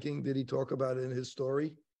cross-linking? Did he talk about it in his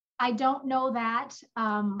story? I don't know that.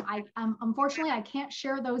 Unfortunately, I can't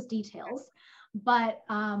share those details, but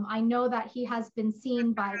I know that he has been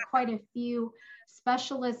seen by quite a few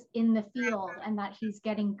specialists in the field and that he's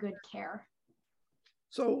getting good care.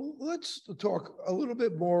 So let's talk a little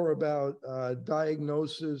bit more about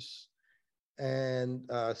diagnosis and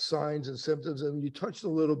signs and symptoms. And you touched a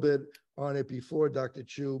little bit on it before, Dr.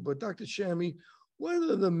 Chu, but Dr. Shami, what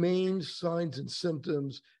are the main signs and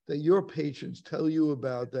symptoms that your patients tell you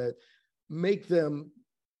about that make them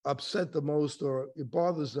upset the most or it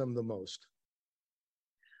bothers them the most?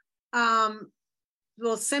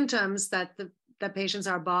 Well, symptoms that the patients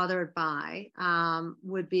are bothered by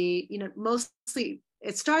would be, you know, mostly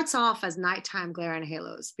it starts off as nighttime glare and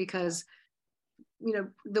halos because, you know,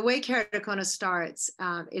 the way keratoconus starts,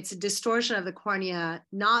 it's a distortion of the cornea,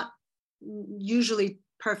 not usually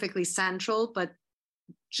perfectly central, but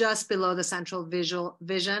just below the central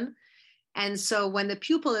vision. And so when the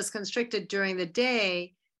pupil is constricted during the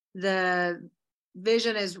day, the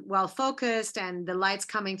vision is well focused and the light's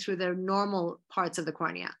coming through the normal parts of the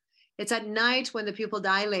cornea. It's at night when the pupil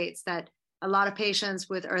dilates that a lot of patients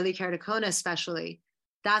with early keratoconus especially,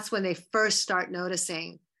 that's when they first start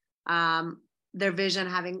noticing their vision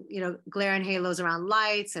having, you know, glare and halos around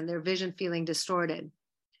lights and their vision feeling distorted.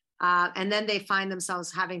 And then they find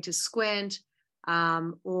themselves having to squint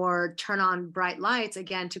or turn on bright lights,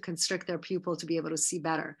 again, to constrict their pupil to be able to see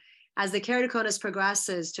better. As the keratoconus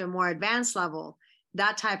progresses to a more advanced level,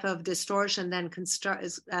 that type of distortion then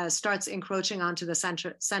starts encroaching onto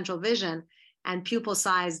the central vision, and pupil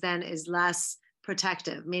size then is less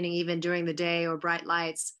protective, meaning even during the day or bright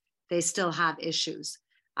lights, they still have issues.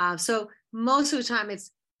 So most of the time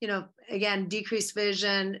it's, you know, again, decreased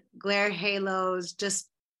vision, glare halos, just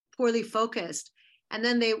poorly focused. And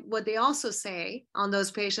then what they also say on those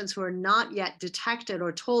patients who are not yet detected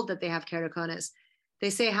or told that they have keratoconus, they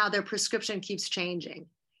say how their prescription keeps changing.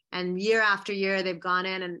 And year after year, they've gone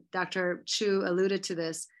in, and Dr. Chu alluded to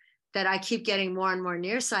this, that I keep getting more and more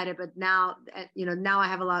nearsighted, but now, you know, now I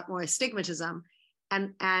have a lot more astigmatism.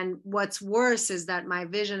 And what's worse is that my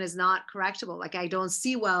vision is not correctable. Like I don't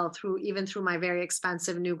see well even through my very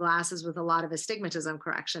expensive new glasses with a lot of astigmatism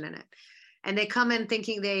correction in it. And they come in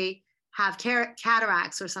thinking they have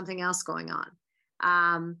cataracts or something else going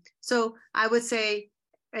on. So I would say,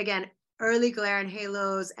 again, early glare and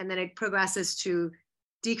halos, and then it progresses to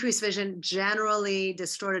decreased vision generally,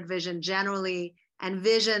 distorted vision generally, and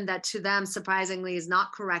vision that to them, surprisingly, is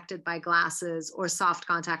not corrected by glasses or soft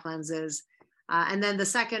contact lenses. And then the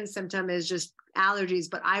second symptom is just allergies,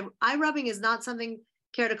 but eye rubbing is not something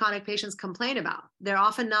keratoconic patients complain about. They're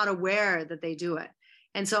often not aware that they do it.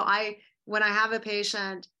 And so when I have a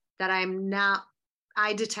patient that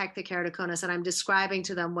I detect the keratoconus and I'm describing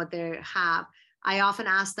to them what they have, I often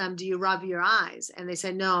ask them, do you rub your eyes? And they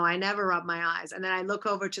say, no, I never rub my eyes. And then I look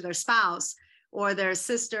over to their spouse or their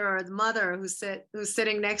sister or the mother who's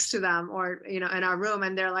sitting next to them, or, you know, in our room,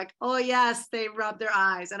 and they're like, oh yes, they rub their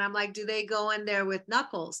eyes. And I'm like, do they go in there with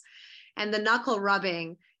knuckles? And the knuckle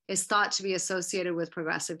rubbing is thought to be associated with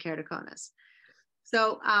progressive keratoconus.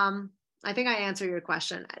 So I think I answered your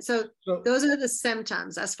question. So those are the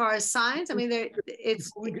symptoms. As far as signs, I mean, it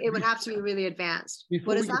would have to be really advanced.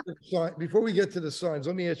 Before we get to the signs,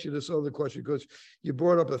 let me ask you this other question, because you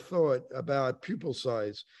brought up a thought about pupil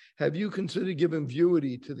size. Have you considered giving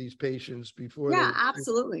Vuity to these patients before? Yeah,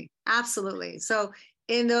 absolutely. Absolutely. So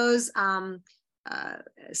in those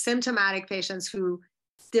symptomatic patients who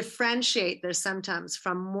differentiate their symptoms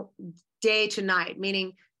from day to night,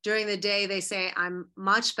 meaning during the day, they say, I'm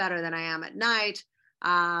much better than I am at night.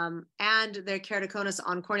 And their keratoconus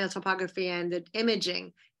on corneal topography and the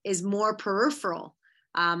imaging is more peripheral.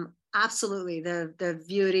 Absolutely, the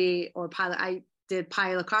Vuity or I did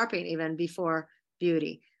pilocarpine even before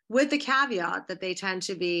Vuity, with the caveat that they tend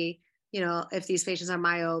to be, if these patients are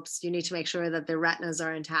myopes, you need to make sure that their retinas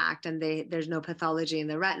are intact and there's no pathology in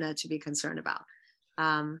the retina to be concerned about.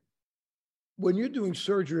 When you're doing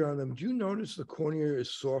surgery on them, do you notice the cornea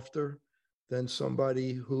is softer than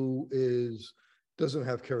somebody who doesn't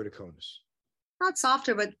have keratoconus? Not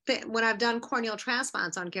softer, but when I've done corneal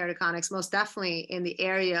transplants on keratoconics, most definitely in the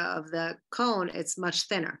area of the cone, it's much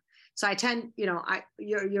thinner. So I tend,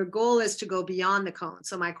 your goal is to go beyond the cone.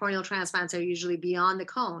 So my corneal transplants are usually beyond the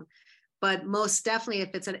cone, but most definitely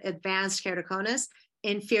if it's an advanced keratoconus,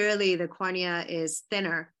 inferiorly the cornea is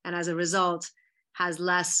thinner and as a result has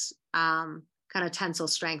less kind of tensile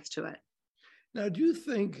strength to it. Now, do you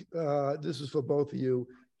think, this is for both of you,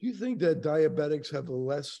 do you think that diabetics have a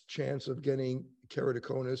less chance of getting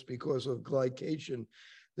keratoconus because of glycation?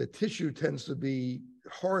 The tissue tends to be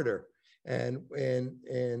harder, and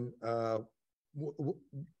when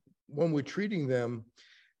we're treating them,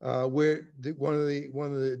 one of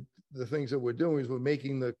the things that we're doing is we're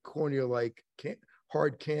making the cornea like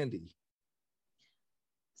hard candy.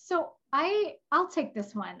 So I'll take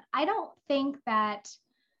this one. I don't think that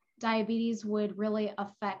diabetes would really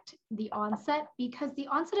affect the onset, because the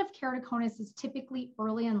onset of keratoconus is typically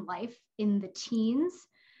early in life in the teens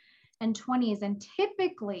and 20s. And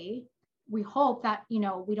typically we hope that,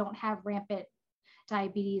 we don't have rampant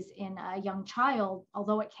diabetes in a young child,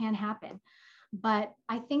 although it can happen. But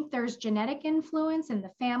I think there's genetic influence in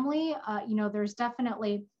the family. There's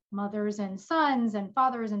definitely mothers and sons and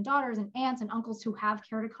fathers and daughters and aunts and uncles who have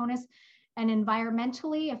keratoconus. And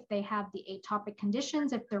environmentally, if they have the atopic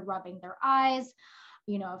conditions, if they're rubbing their eyes,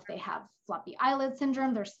 if they have floppy eyelid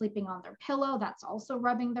syndrome, they're sleeping on their pillow, that's also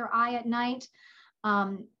rubbing their eye at night.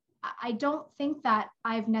 I don't think that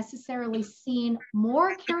I've necessarily seen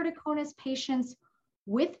more keratoconus patients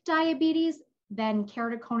with diabetes than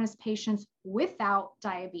keratoconus patients without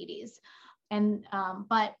diabetes. And,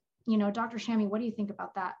 but, Dr. Shami, what do you think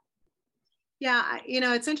about that? Yeah,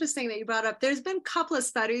 it's interesting that you brought up, there's been a couple of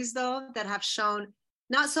studies though that have shown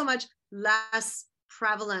not so much less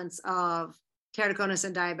prevalence of keratoconus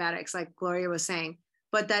in diabetics, like Gloria was saying,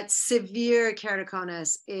 but that severe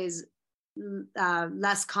keratoconus is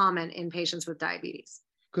less common in patients with diabetes.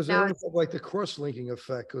 Because they don't have like the cross-linking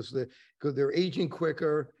effect, because they're aging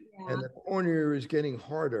quicker, yeah, and the cornea is getting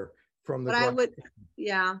harder from the. But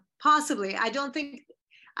yeah, possibly. I don't think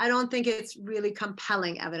it's really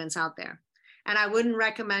compelling evidence out there. And I wouldn't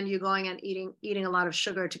recommend you going and eating a lot of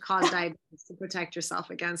sugar to cause diabetes to protect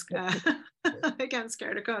yourself against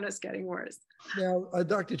keratoconus getting worse. Now,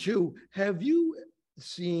 Dr. Chu, have you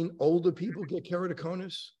seen older people get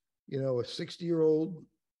keratoconus? A 60-year-old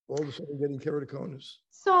all of a sudden getting keratoconus?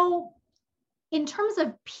 So in terms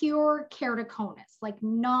of pure keratoconus, like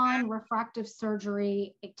non-refractive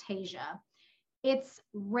surgery ectasia, it's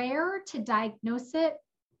rare to diagnose it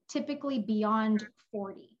typically beyond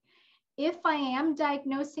 40. If I am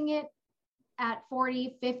diagnosing it at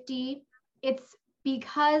 40, 50, it's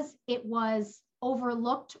because it was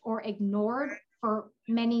overlooked or ignored for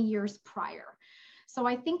many years prior. So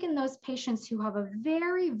I think in those patients who have a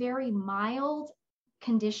very, very mild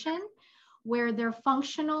condition where they're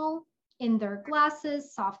functional in their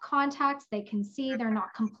glasses, soft contacts, they can see, they're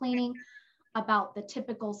not complaining about the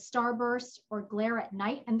typical starburst or glare at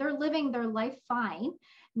night, and they're living their life fine.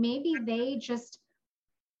 Maybe they just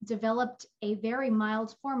developed a very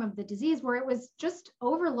mild form of the disease where it was just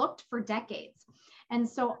overlooked for decades. And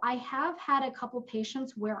so I have had a couple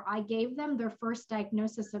patients where I gave them their first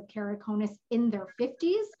diagnosis of keratoconus in their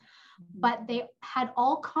 50s, but they had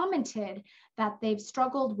all commented that they've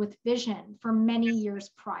struggled with vision for many years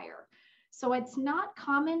prior. So it's not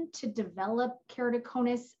common to develop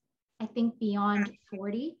keratoconus, I think, beyond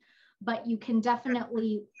 40, but you can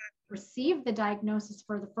definitely receive the diagnosis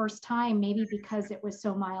for the first time, maybe because it was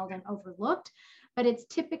so mild and overlooked, but it's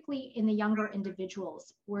typically in the younger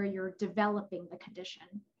individuals where you're developing the condition.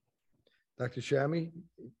 Dr. Shami?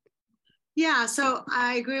 Yeah, so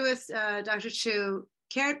I agree with Dr. Chu.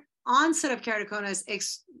 onset of keratoconus,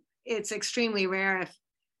 it's extremely rare,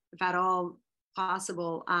 if at all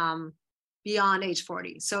possible, beyond age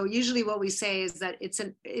 40. So usually what we say is that it's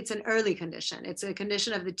an early condition. It's a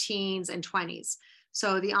condition of the teens and 20s.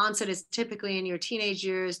 So the onset is typically in your teenage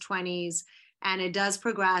years, 20s, and it does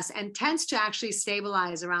progress and tends to actually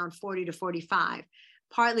stabilize around 40 to 45,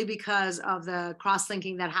 partly because of the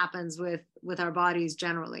cross-linking that happens with our bodies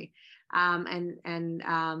generally. I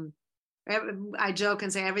joke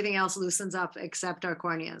and say everything else loosens up except our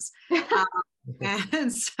corneas.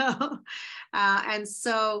 And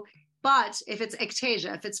so, but if it's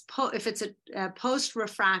ectasia, if it's a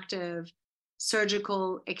post-refractive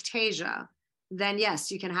surgical ectasia, then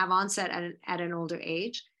yes, you can have onset at an older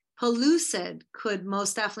age. Pellucid could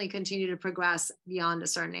most definitely continue to progress beyond a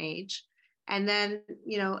certain age. And then,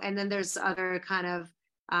 there's other kind of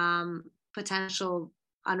potential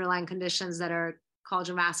underlying conditions that are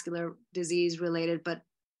collagen vascular disease related, but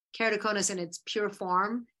keratoconus in its pure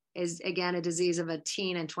form is, again, a disease of a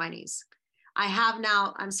teen and 20s. I have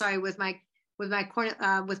now, I'm sorry, with my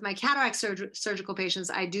cataract surgical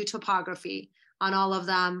patients, I do topography on all of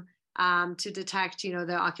them to detect,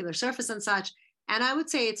 the ocular surface and such. And I would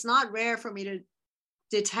say it's not rare for me to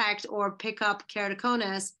detect or pick up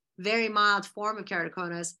keratoconus, very mild form of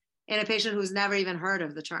keratoconus, in a patient who's never even heard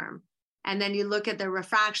of the term. And then you look at their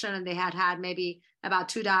refraction, and they had maybe about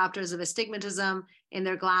 2 diopters of astigmatism in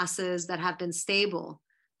their glasses that have been stable.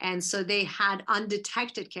 And so they had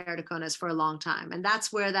undetected keratoconus for a long time. And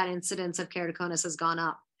that's where that incidence of keratoconus has gone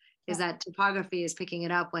up, is that topography is picking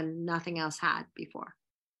it up when nothing else had before.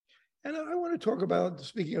 And I want to talk about,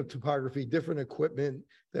 speaking of topography, different equipment,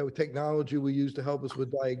 that technology we use to help us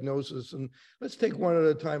with diagnosis. And let's take one at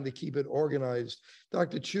a time to keep it organized.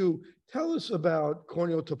 Dr. Chu, tell us about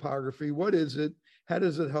corneal topography. What is it? How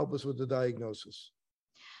does it help us with the diagnosis?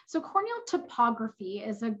 So corneal topography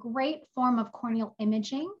is a great form of corneal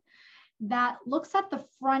imaging that looks at the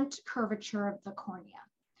front curvature of the cornea.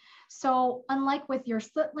 So unlike with your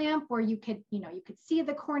slit lamp where you could see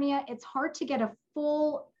the cornea, it's hard to get a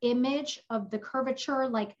full image of the curvature,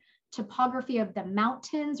 like topography of the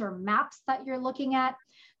mountains or maps that you're looking at.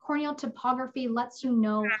 Corneal topography lets you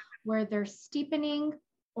know where there's steepening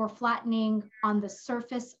or flattening on the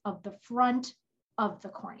surface of the front of the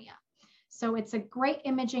cornea. So it's a great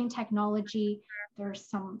imaging technology. There's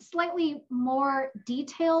some slightly more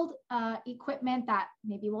detailed equipment that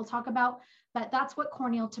maybe we'll talk about, but that's what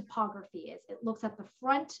corneal topography is. It looks at the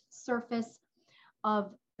front surface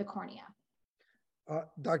of the cornea.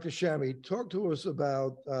 Dr. Shami, talk to us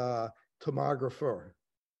about tomographer.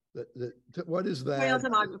 What is that? Corneal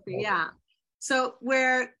tomography, yeah. So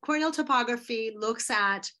where corneal topography looks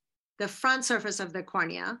at the front surface of the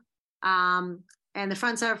cornea, and the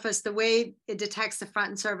front surface, the way it detects the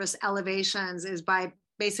front surface elevations is by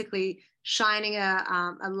basically shining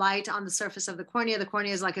a light on the surface of the cornea. The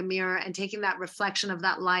cornea is like a mirror, and taking that reflection of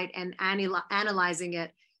that light and analyzing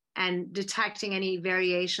it and detecting any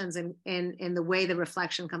variations in the way the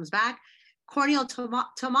reflection comes back. Corneal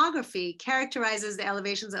tomography characterizes the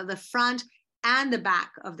elevations of the front and the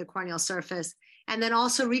back of the corneal surface, and then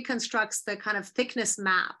also reconstructs the kind of thickness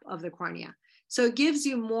map of the cornea. So it gives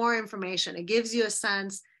you more information. It gives you a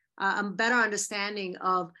sense, a better understanding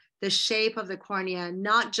of the shape of the cornea,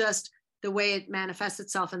 not just the way it manifests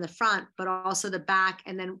itself in the front, but also the back.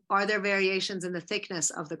 And then are there variations in the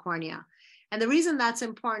thickness of the cornea? And the reason that's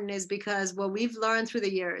important is because what we've learned through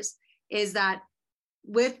the years is that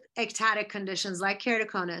with ectatic conditions like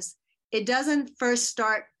keratoconus, it doesn't first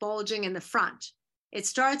start bulging in the front. It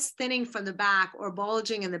starts thinning from the back or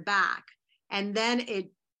bulging in the back. And then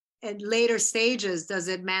at later stages, does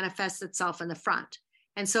it manifest itself in the front?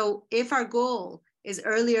 And so if our goal is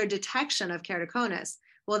earlier detection of keratoconus,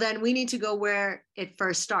 well, then we need to go where it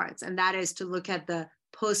first starts. And that is to look at the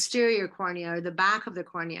posterior cornea or the back of the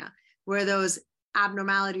cornea, where those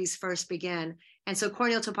abnormalities first begin. And so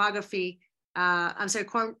corneal tomography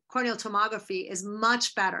is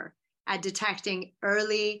much better at detecting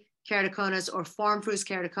early keratoconus or form-fruit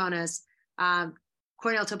keratoconus.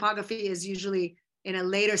 Corneal topography is usually in a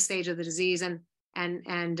later stage of the disease, and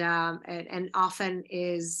often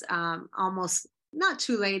is almost not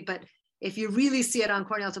too late, but if you really see it on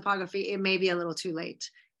corneal topography, it may be a little too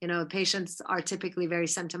late. Patients are typically very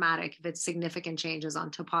symptomatic if it's significant changes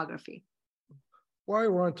on topography.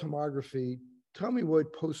 While we're on tomography, tell me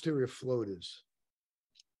what posterior float is.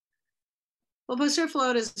 Well, posterior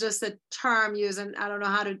float is just a term used, and I don't know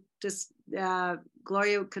how to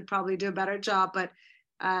Gloria could probably do a better job, but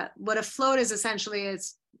what a float is essentially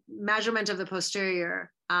is measurement of the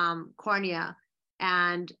posterior cornea.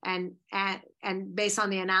 and based on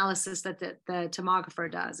the analysis that the tomographer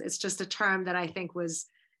does. It's just a term that I think was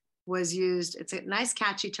used. It's a nice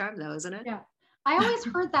catchy term though, isn't it? Yeah. I always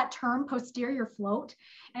heard that term, posterior float.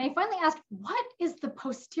 And I finally asked, what is the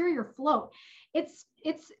posterior float? It's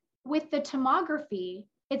with the tomography,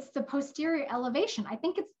 it's the posterior elevation. I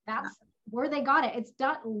think that's where they got it. It's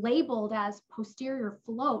not labeled as posterior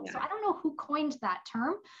float. Yeah. So I don't know who coined that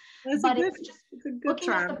term, but it's just looking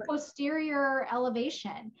at the posterior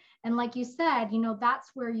elevation. And like you said,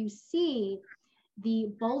 that's where you see the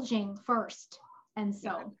bulging first. And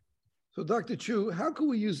so. So Dr. Chu, how can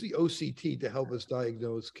we use the OCT to help us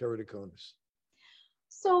diagnose keratoconus?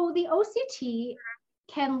 So the OCT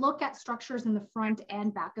can look at structures in the front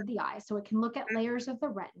and back of the eye. So it can look at layers of the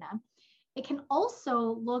retina. It can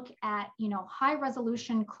also look at, high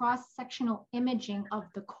resolution cross-sectional imaging of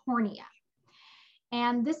the cornea.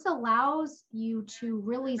 And this allows you to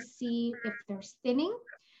really see if there's thinning.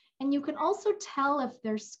 And you can also tell if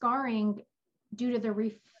there's scarring due to the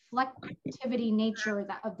reflectivity nature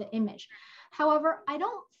of the image. However, I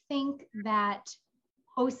don't think that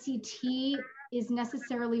OCT is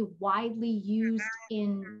necessarily widely used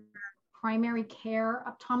in primary care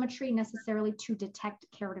optometry necessarily to detect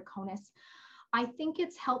keratoconus. I think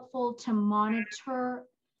it's helpful to monitor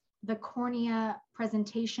the cornea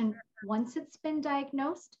presentation once it's been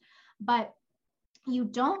diagnosed, but you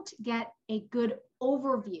don't get a good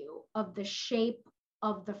overview of the shape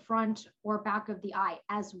of the front or back of the eye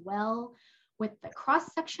as well with the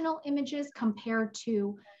cross-sectional images compared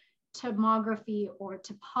to tomography or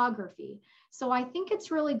topography. So I think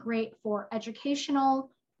it's really great for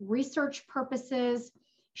educational research purposes,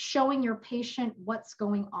 showing your patient what's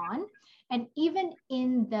going on. And even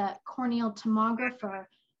in the corneal tomographer,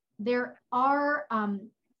 there are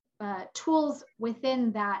tools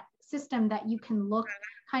within that system that you can look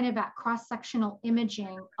kind of at cross-sectional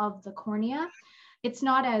imaging of the cornea. It's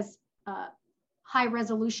not as high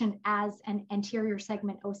resolution as an anterior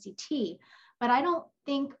segment OCT, but I don't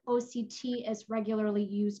think OCT is regularly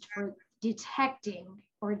used for detecting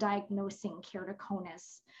or diagnosing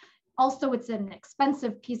keratoconus. Also, it's an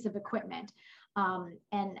expensive piece of equipment,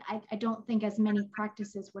 and I don't think as many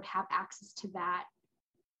practices would have access to that.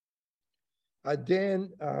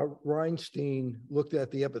 Dan Reinstein looked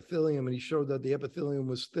at the epithelium and he showed that the epithelium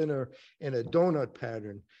was thinner in a donut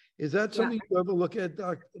pattern. Is that something you ever look at,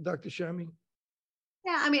 Dr. Shami?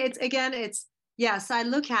 Yeah, I mean, yes, I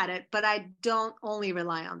look at it, but I don't only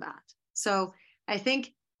rely on that. So I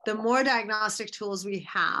think the more diagnostic tools we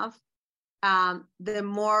have, the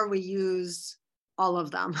more we use all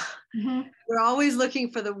of them. Mm-hmm. We're always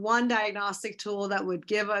looking for the one diagnostic tool that would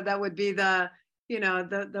be the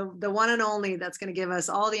one and only that's going to give us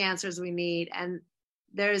all the answers we need. And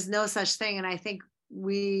there is no such thing. And I think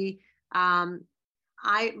in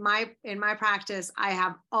my practice, I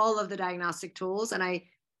have all of the diagnostic tools and I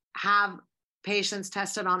have patients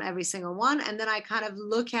tested on every single one. And then I kind of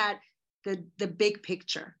look at the big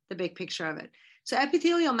picture of it. So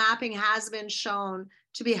epithelial mapping has been shown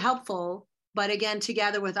to be helpful, but again,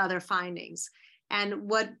 together with other findings. And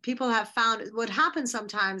what people have found, what happens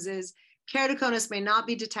sometimes is keratoconus may not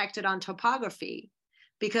be detected on topography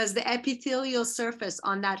because the epithelial surface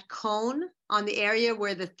on that cone, on the area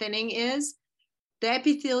where the thinning is, the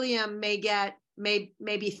epithelium may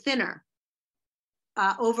be thinner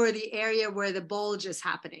over the area where the bulge is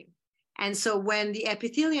happening. And so when the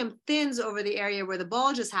epithelium thins over the area where the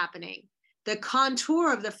bulge is happening, the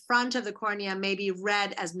contour of the front of the cornea may be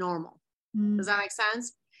read as normal. Mm. Does that make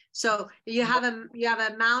sense? So you have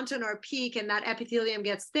a mountain or peak and that epithelium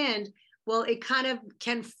gets thinned. Well, it kind of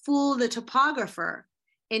can fool the topographer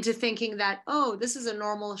into thinking that, oh, this is a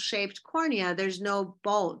normal shaped cornea. There's no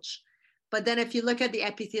bulge. But then if you look at the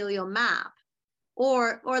epithelial map,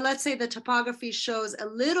 or let's say the topography shows a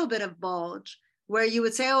little bit of bulge where you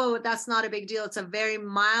would say, oh, that's not a big deal. It's a very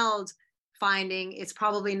mild finding. It's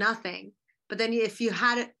probably nothing. But then if you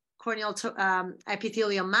had corneal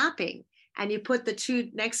epithelial mapping and you put the two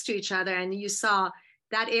next to each other and you saw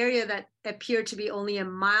that area that appeared to be only a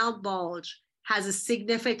mild bulge has a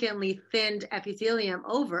significantly thinned epithelium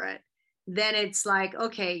over it, then it's like,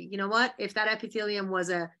 okay, you know what? If that epithelium was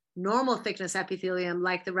a normal thickness epithelium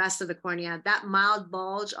like the rest of the cornea, that mild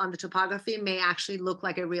bulge on the topography may actually look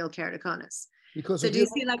like a real keratoconus. So do you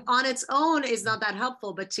see, like on its own is not that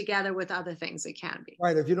helpful, but together with other things it can be.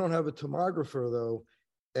 Right. If you don't have a tomographer though,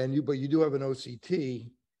 but you do have an OCT,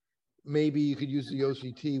 maybe you could use the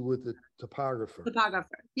OCT with the topographer.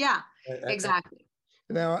 Yeah, exactly.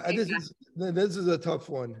 Now, this is a tough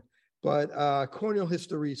one, but corneal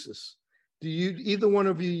hysteresis. Do either one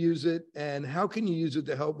of you use it, and how can you use it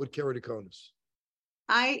to help with keratoconus?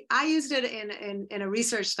 I used it in a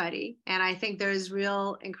research study, and I think there's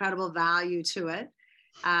real incredible value to it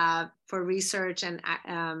for research and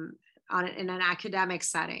in an academic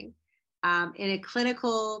setting. In a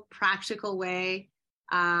clinical, practical way,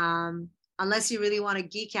 unless you really want to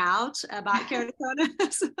geek out about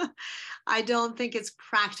keratoconus, I don't think it's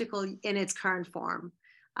practical in its current form.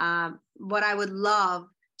 What I would love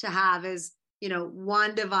to have is,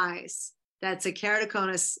 one device that's a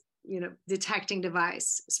keratoconus, detecting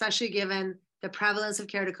device, especially given the prevalence of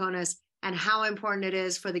keratoconus and how important it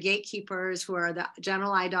is for the gatekeepers who are the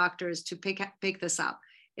general eye doctors to pick this up.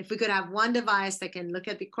 If we could have one device that can look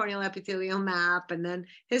at the corneal epithelial map and then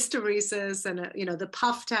hysteresis and, the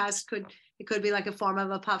PUF test could be like a form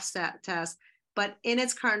of a PUF test, but in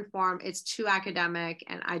its current form, it's too academic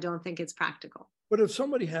and I don't think it's practical. But if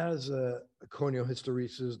somebody has a corneal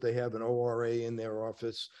hysteresis, they have an ORA in their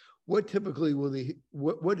office, what typically will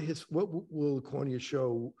what will the cornea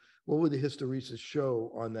show? What will the hysteresis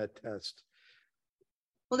show on that test?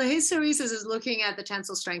 Well, the hysteresis is looking at the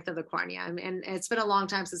tensile strength of the cornea. And it's been a long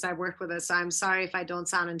time since I've worked with this, so I'm sorry if I don't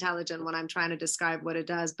sound intelligent when I'm trying to describe what it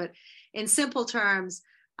does. But in simple terms,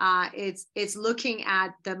 it's looking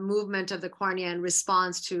at the movement of the cornea in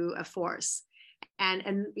response to a force. And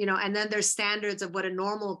then there's standards of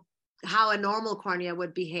how a normal cornea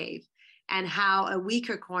would behave and how a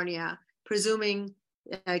weaker cornea, presuming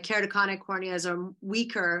keratoconic corneas are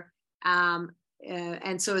weaker.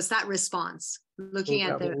 And so it's that response. Looking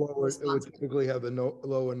at it would typically have a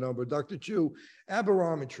lower number. Dr. Chu,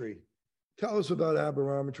 aberrometry. Tell us about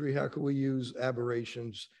aberrometry. How can we use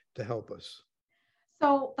aberrations to help us?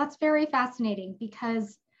 So that's very fascinating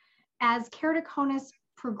because as keratoconus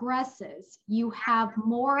progresses, you have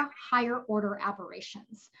more higher order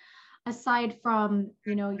aberrations. Aside from,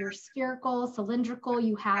 your spherical, cylindrical,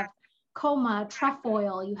 you have coma,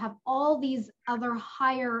 trefoil, you have all these other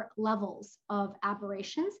higher levels of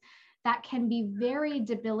aberrations that can be very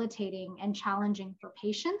debilitating and challenging for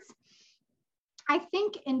patients. I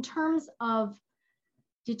think in terms of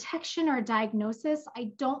detection or diagnosis,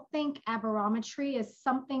 I don't think aberrometry is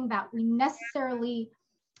something that we necessarily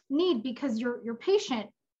need because your patient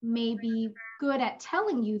may be good at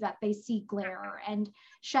telling you that they see glare and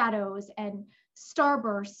shadows and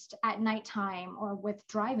starburst at nighttime or with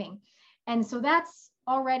driving. And so that's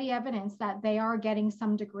already evidence that they are getting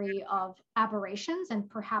some degree of aberrations and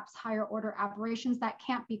perhaps higher order aberrations that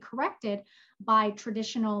can't be corrected by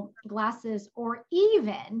traditional glasses or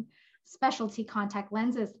even specialty contact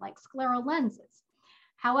lenses like scleral lenses.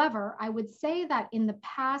 However, I would say that in the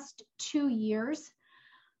past 2 years,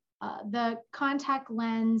 the contact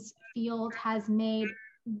lens field has made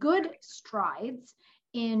good strides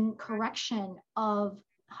in correction of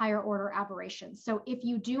higher order aberrations. So if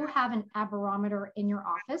you do have an aberrometer in your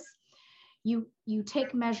office, you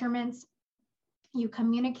take measurements, you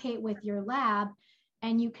communicate with your lab,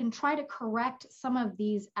 and you can try to correct some of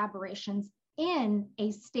these aberrations in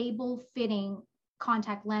a stable fitting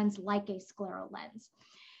contact lens like a scleral lens.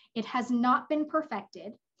 It has not been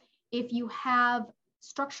perfected. If you have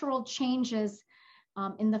structural changes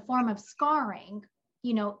in the form of scarring,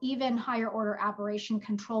 even higher order aberration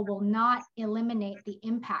control will not eliminate the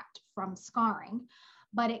impact from scarring,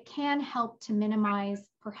 but it can help to minimize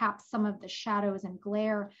perhaps some of the shadows and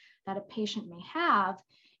glare that a patient may have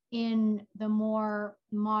in the more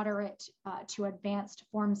moderate to advanced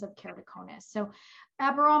forms of keratoconus. So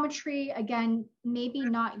aberrometry, again, maybe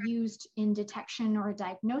not used in detection or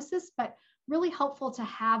diagnosis, but really helpful to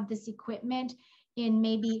have this equipment in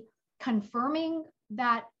maybe confirming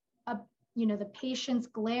that the patient's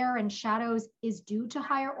glare and shadows is due to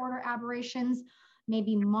higher order aberrations,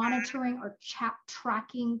 maybe monitoring or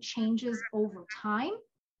tracking changes over time.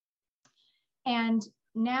 And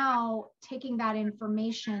now taking that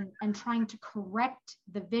information and trying to correct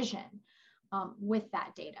the vision with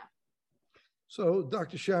that data. So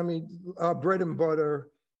Dr. Shami, bread and butter,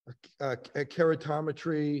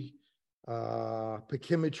 keratometry,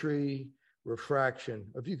 pachymetry, refraction.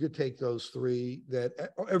 If you could take those three that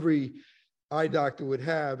every eye doctor would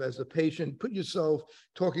have as a patient, put yourself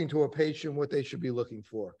talking to a patient what they should be looking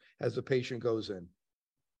for as the patient goes in.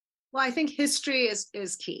 Well, I think history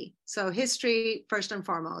is key. So history, first and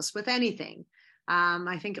foremost, with anything.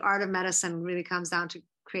 I think art of medicine really comes down to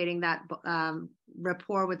creating that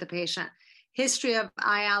rapport with the patient. History of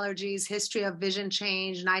eye allergies, history of vision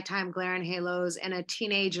change, nighttime glare and halos, and a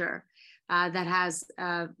teenager that has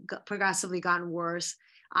progressively gotten worse,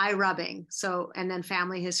 eye rubbing. So, and then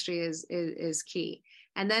family history is key.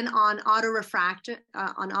 And then on autorefraction,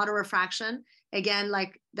 Again,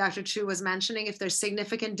 like Dr. Chu was mentioning, if there's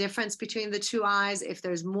significant difference between the two eyes, if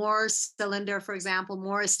there's more cylinder, for example,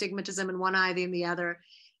 more astigmatism in one eye than the other,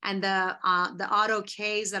 and the auto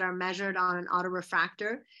Ks that are measured on an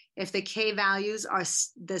autorefractor, if the K values are,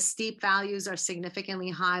 the steep values are significantly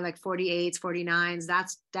high, like 48s, 49s,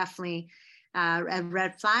 that's definitely a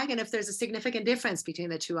red flag. And if there's a significant difference between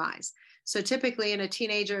the two eyes. So typically in a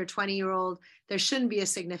teenager or 20-year-old, there shouldn't be a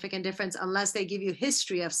significant difference unless they give you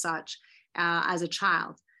history of such as a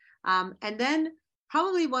child. And then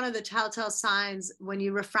probably one of the telltale signs when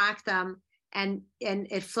you refract them and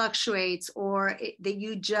it fluctuates, or that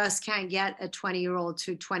you just can't get a 20-year-old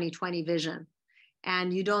to 20/20 vision,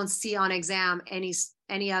 and you don't see on exam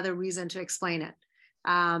any other reason to explain it.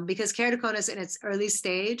 Because keratoconus in its early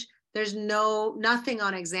stage, there's nothing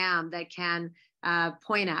on exam that can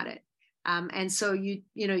point at it. And so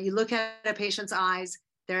you look at a patient's eyes,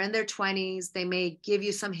 they're in their 20s, they may give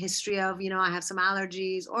you some history of, I have some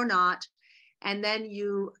allergies or not. And then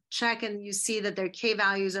you check and you see that their K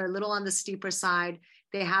values are a little on the steeper side.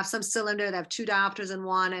 They have some cylinder, they have 2 diopters in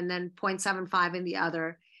one and then 0.75 in the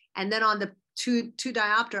other. And then on the two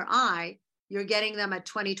diopter eye, you're getting them at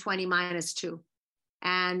 20/20 -2.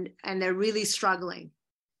 And they're really struggling.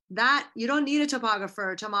 That you don't need a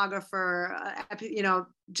topographer, tomographer,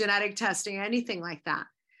 genetic testing, anything like that.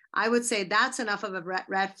 I would say that's enough of a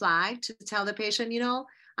red flag to tell the patient,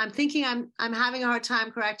 I'm thinking I'm having a hard time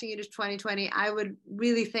correcting you to 20/20. I would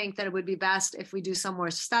really think that it would be best if we do some more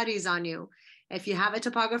studies on you. If you have a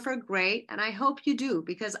topographer, great. And I hope you do,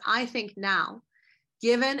 because I think now,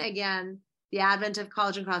 given again, the advent of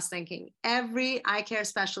collagen cross thinking, every eye care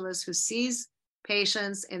specialist who sees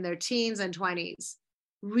patients in their teens and 20s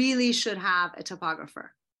really should have a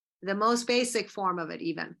topographer, the most basic form of it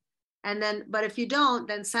even. And then, but if you don't,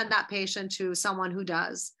 then send that patient to someone who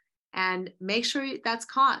does, and make sure that's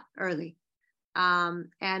caught early.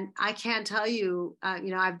 And I can tell you,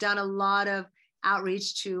 I've done a lot of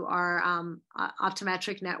outreach to our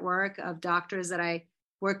optometric network of doctors that I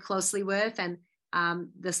work closely with. And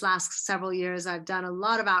this last several years, I've done a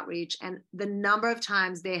lot of outreach, and the number of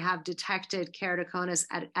times they have detected keratoconus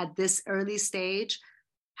at this early stage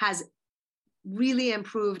has really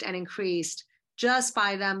improved and increased just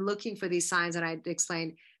by them looking for these signs that I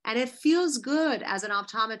explained. And it feels good as an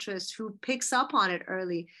optometrist who picks up on it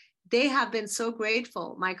early. They have been so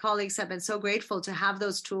grateful. My colleagues have been so grateful to have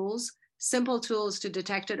those tools, simple tools to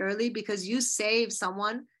detect it early, because you save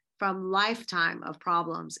someone from lifetime of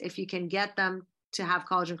problems if you can get them to have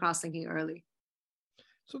collagen cross-linking early.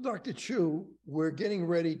 So Dr. Chu, we're getting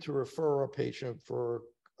ready to refer a patient for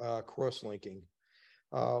cross-linking.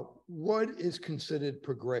 What is considered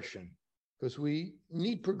progression? Because we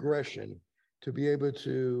need progression to be able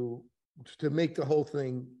to make the whole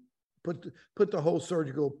thing, put the whole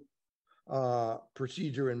surgical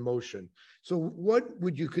procedure in motion. So what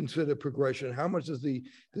would you consider progression? How much does the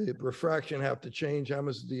refraction have to change? How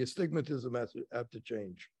much does the astigmatism have to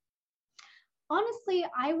change? Honestly,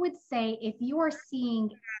 I would say if you are seeing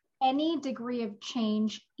any degree of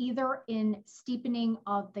change, either in steepening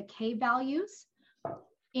of the K values,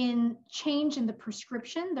 in change in the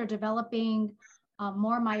prescription, they're developing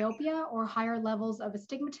more myopia or higher levels of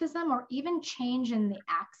astigmatism, or even change in the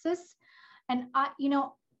axis. And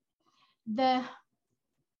the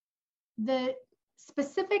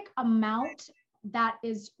specific amount that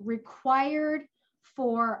is required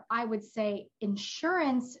for, I would say,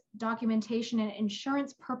 insurance documentation and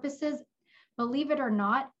insurance purposes, believe it or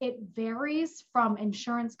not, it varies from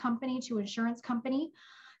insurance company to insurance company.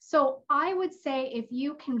 So I would say if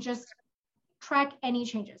you can just track any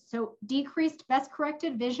changes, so decreased best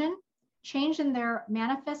corrected vision, change in their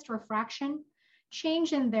manifest refraction,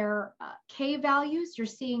 change in their K values, you're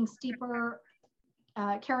seeing steeper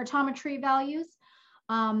keratometry values.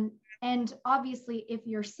 And obviously, if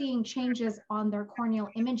you're seeing changes on their corneal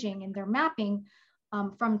imaging and their mapping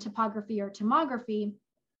from topography or tomography,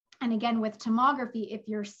 and again with tomography, if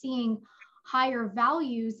you're seeing higher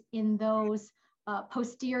values in those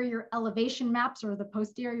posterior elevation maps or the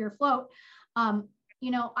posterior float,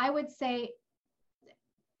 I would say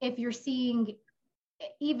if you're seeing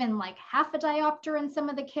even like half a diopter in some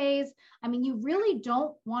of the Ks, you really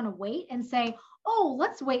don't want to wait and say, oh,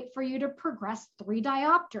 let's wait for you to progress 3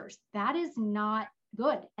 diopters. That is not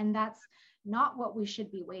good. And that's not what we should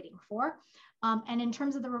be waiting for. And in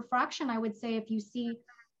terms of the refraction, I would say if you see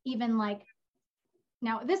even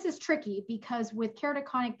now this is tricky because with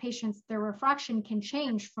keratoconic patients, their refraction can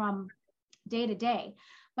change from day to day.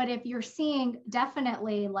 But if you're seeing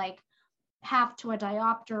definitely like half to a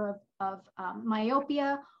diopter of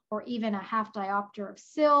myopia, or even a half diopter of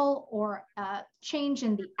CIL, or change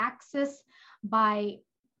in the axis, by,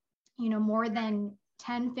 more than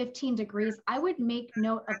 10, 15 degrees, I would make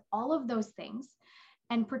note of all of those things.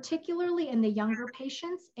 And particularly in the younger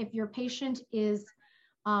patients, if your patient is,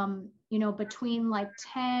 between like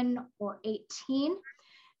 10 or 18,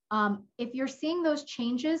 if you're seeing those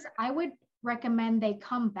changes, I would recommend they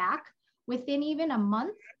come back within even a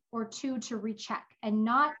month or two to recheck, and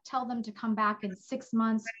not tell them to come back in 6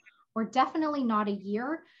 months or definitely not a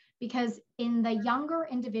year, because in the younger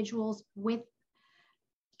individuals with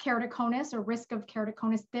keratoconus or risk of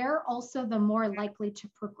keratoconus, they're also the more likely to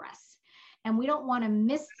progress. And we don't want to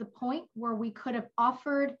miss the point where we could have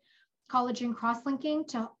offered collagen cross-linking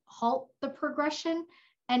to halt the progression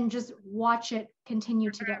and just watch it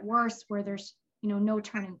continue to get worse where there's, no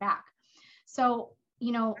turning back. So,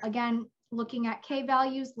 again, looking at K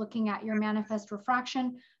values, looking at your manifest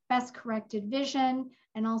refraction, best corrected vision,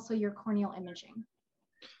 and also your corneal imaging.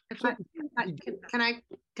 Can I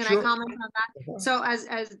comment on that? So as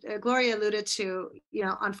Gloria alluded to,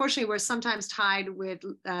 unfortunately, we're sometimes tied with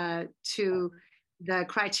to the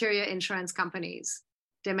criteria insurance companies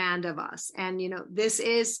demand of us. And, this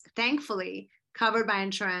is thankfully covered by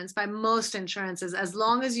insurance, by most insurances, as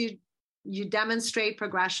long as you demonstrate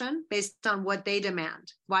progression based on what they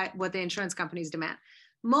demand, what the insurance companies demand.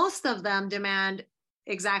 Most of them demand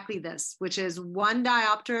exactly this, which is 1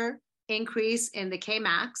 diopter increase in the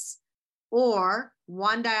Kmax, or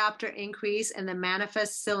 1 diopter increase in the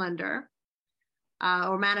manifest cylinder,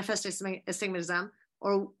 or manifest astigmatism,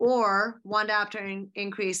 or 1 diopter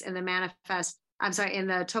increase in the in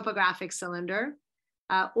the topographic cylinder,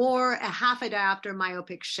 or a half a diopter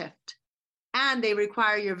myopic shift. And they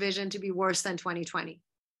require your vision to be worse than 20/20.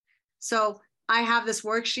 So I have this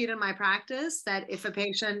worksheet in my practice that if a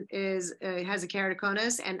patient has a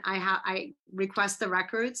keratoconus, and I request the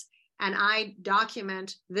records, and I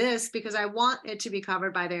document this because I want it to be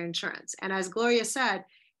covered by their insurance. And as Gloria said,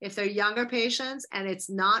 if they're younger patients and it's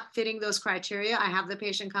not fitting those criteria, I have the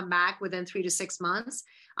patient come back within 3 to 6 months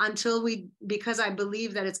because I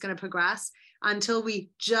believe that it's going to progress, until we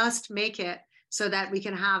just make it so that we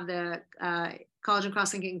can have the collagen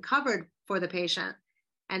cross-linking covered for the patient,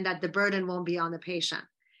 and that the burden won't be on the patient.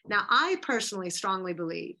 Now, I personally strongly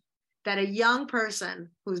believe that a young person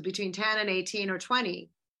who's between 10 and 18 or 20,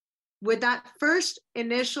 with that first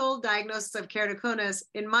initial diagnosis of keratoconus,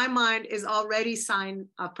 in my mind, is already sign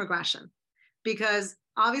of progression, because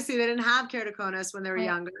obviously they didn't have keratoconus when they were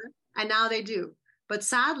younger, and now they do. But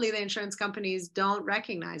sadly, the insurance companies don't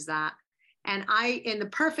recognize that. And in the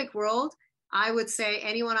perfect world, I would say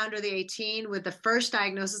anyone under the 18 with the first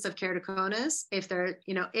diagnosis of keratoconus, if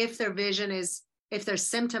their vision is, if they're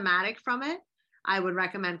symptomatic from it, I would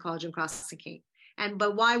recommend collagen cross-linking.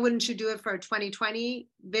 But why wouldn't you do it for a 20/20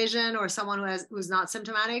 vision or someone who's not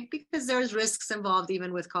symptomatic? Because there's risks involved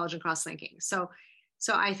even with collagen cross-linking. So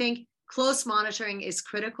I think close monitoring is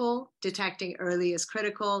critical. Detecting early is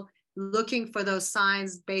critical. Looking for those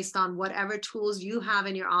signs based on whatever tools you have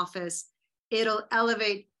in your office. It'll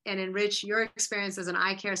elevate and enrich your experience as an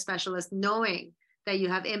eye care specialist, knowing that you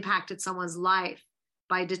have impacted someone's life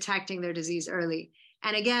by detecting their disease early.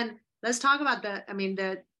 And again, let's talk about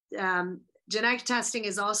the genetic testing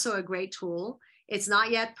is also a great tool. It's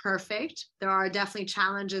not yet perfect. There are definitely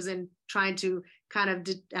challenges in trying to kind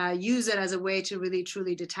of use it as a way to really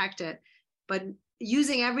truly detect it. But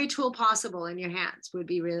using every tool possible in your hands would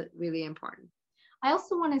be really, really important. I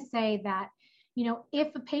also want to say that,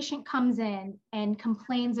 if a patient comes in and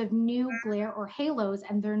complains of new glare or halos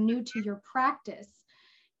and they're new to your practice,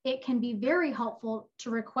 it can be very helpful to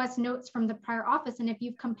request notes from the prior office. And if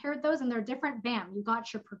you've compared those and they're different, bam, you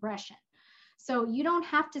got your progression. So you don't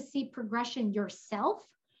have to see progression yourself.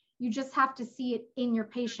 You just have to see it in your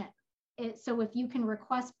patient. So if you can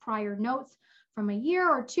request prior notes from a year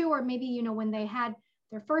or two, or maybe, when they had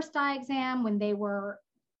their first eye exam when they were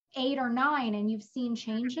 8 or 9 and you've seen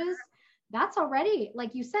changes, that's already,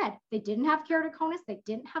 like you said, they didn't have keratoconus, they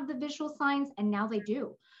didn't have the visual signs, and now they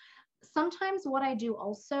do. Sometimes what I do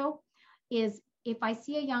also is if I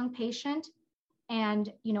see a young patient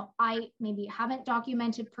and, I maybe haven't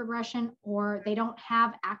documented progression or they don't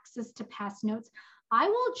have access to past notes, I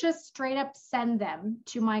will just straight up send them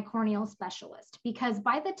to my corneal specialist, because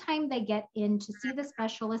by the time they get in to see the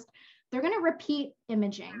specialist, they're going to repeat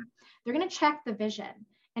imaging. They're going to check the vision.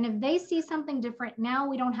 And if they see something different, now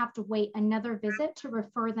we don't have to wait another visit to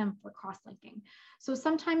refer them for cross-linking. So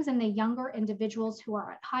sometimes in the younger individuals who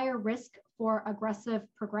are at higher risk for aggressive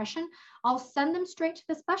progression, I'll send them straight to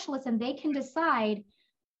the specialist and they can decide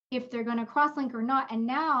if they're going to cross-link or not. And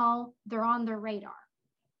now they're on their radar.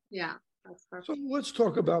 Yeah, that's perfect. So let's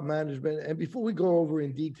talk about management. And before we go over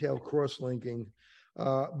in detail cross-linking,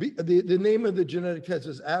 The name of the genetic test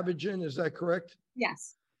is Avogen, is that correct?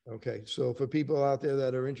 Yes. Okay, so for people out there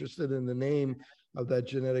that are interested in the name of that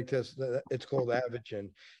genetic test, it's called Avogen.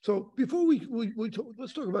 So before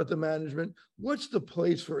let's talk about the management. What's the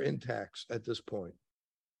place for Intacs at this point?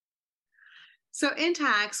 So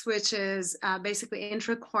Intacs, which is basically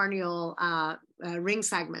intracorneal ring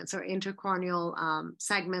segments or intracorneal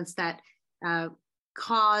segments that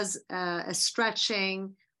cause a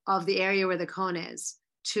stretching of the area where the cone is,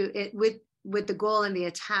 with the goal and the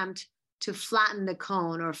attempt to flatten the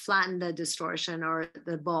cone or flatten the distortion or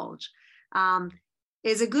the bulge,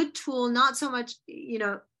 is a good tool. Not so much,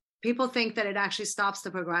 people think that it actually stops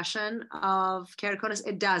the progression of keratoconus.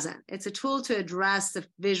 It doesn't. It's a tool to address the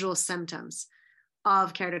visual symptoms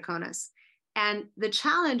of keratoconus. And the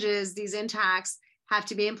challenge is these Intacs have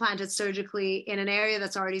to be implanted surgically in an area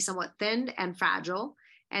that's already somewhat thinned and fragile.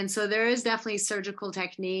 And so there is definitely surgical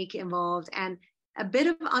technique involved and a bit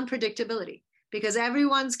of unpredictability, because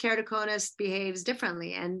everyone's keratoconus behaves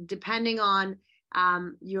differently. And depending on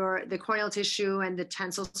the corneal tissue and the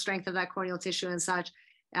tensile strength of that corneal tissue and such,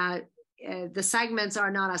 the segments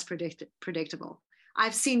are not as predictable.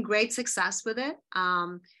 I've seen great success with it,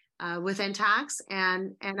 with Intacs,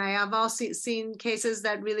 and I have also seen cases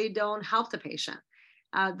that really don't help the patient.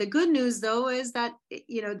 The good news, though, is that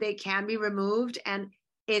they can be removed, and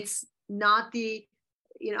it's not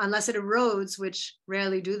unless it erodes, which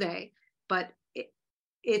rarely do they, but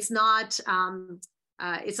it's not going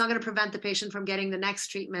to prevent the patient from getting the next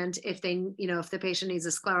treatment if the patient needs a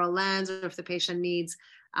scleral lens or if the patient needs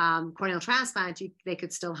corneal transplant, they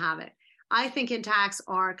could still have it. I think Intacs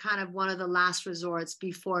are kind of one of the last resorts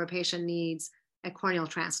before a patient needs a corneal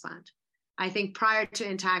transplant. I think prior to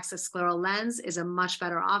Intacs, a scleral lens is a much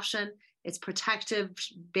better option. It's protective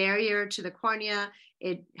barrier to the cornea.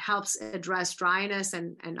 It helps address dryness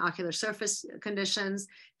and ocular surface conditions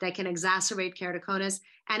that can exacerbate keratoconus,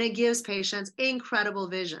 and it gives patients incredible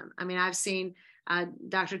vision. I mean, I've seen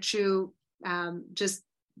Dr. Chu just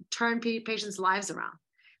turn patients' lives around.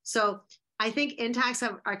 So I think Intacs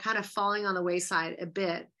are kind of falling on the wayside a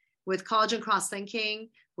bit with collagen cross-linking,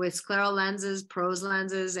 with scleral lenses, PROSE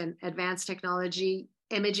lenses, and advanced technology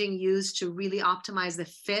imaging used to really optimize the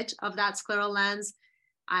fit of that scleral lens.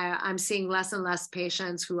 I'm seeing less and less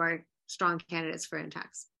patients who are strong candidates for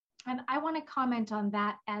Intacs. And I want to comment on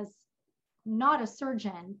that as not a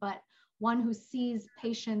surgeon, but one who sees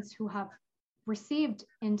patients who have received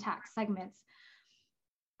Intac segments.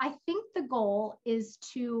 I think the goal is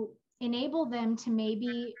to enable them to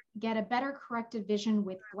maybe get a better corrected vision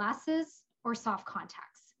with glasses or soft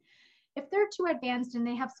contacts. If they're too advanced and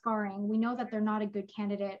they have scarring, we know that they're not a good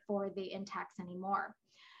candidate for the Intacs anymore.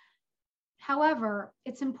 However,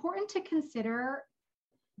 it's important to consider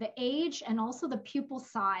the age and also the pupil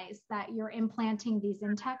size that you're implanting these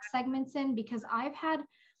Intac segments in, because I've had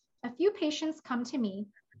a few patients come to me.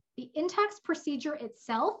 The Intacs procedure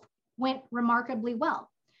itself went remarkably well.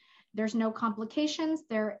 There's no complications.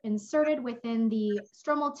 They're inserted within the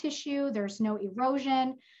stromal tissue. There's no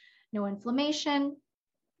erosion, no inflammation.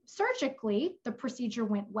 Surgically, the procedure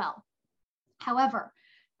went well. However,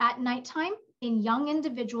 at nighttime, in young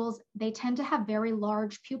individuals, they tend to have very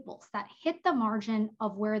large pupils that hit the margin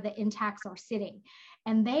of where the Intacs are sitting.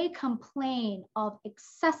 And they complain of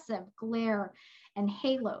excessive glare and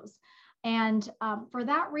halos. And for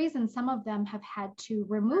that reason, some of them have had to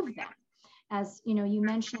remove them. As you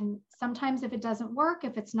mentioned, sometimes if it doesn't work,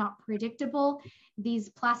 if it's not predictable, these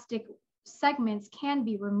plastic segments can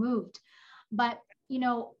be removed. But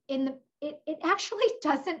it actually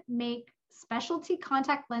doesn't make specialty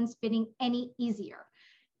contact lens fitting any easier.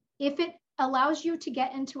 If it allows you to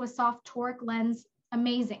get into a soft toric lens,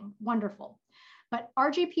 amazing, wonderful. But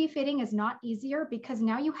RGP fitting is not easier, because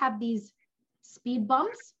now you have these speed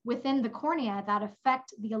bumps within the cornea that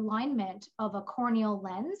affect the alignment of a corneal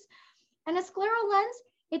lens. And a scleral lens,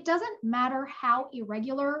 it doesn't matter how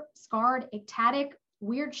irregular, scarred, ectatic,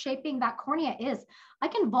 weird shaping that cornea is. I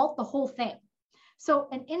can vault the whole thing. So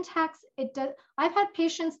an Intacs, I've had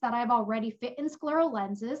patients that I've already fit in scleral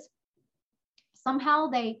lenses. Somehow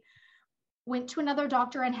they went to another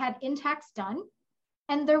doctor and had Intacs done,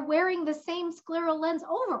 and they're wearing the same scleral lens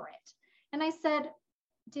over it. And I said,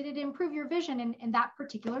 did it improve your vision? And in that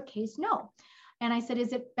particular case, no. And I said,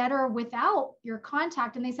 is it better without your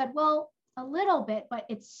contact? And they said, well, a little bit, but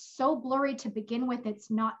it's so blurry to begin with,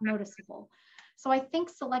 it's not noticeable. So I think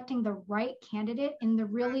selecting the right candidate in the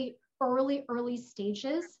really early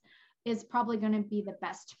stages is probably going to be the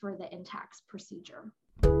best for the Intacs procedure.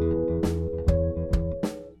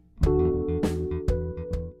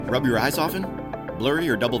 Rub your eyes often? Blurry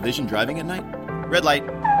or double vision driving at night? Red light,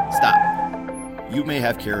 stop. you may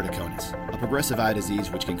have keratoconus, a progressive eye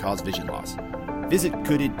disease which can cause vision loss. Visit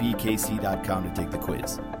coulditbekc.com to take the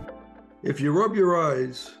quiz. If you rub your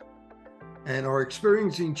eyes and are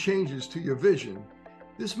experiencing changes to your vision,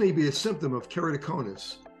 this may be a symptom of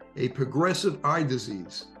keratoconus, a progressive eye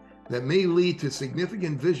disease that may lead to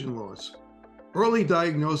significant vision loss. Early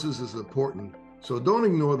diagnosis is important, so don't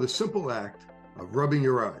ignore the simple act of rubbing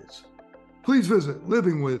your eyes. Please visit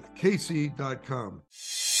livingwithkc.com.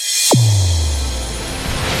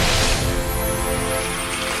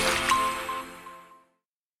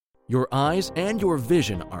 Your eyes and your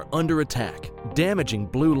vision are under attack. Damaging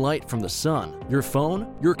blue light from the sun, your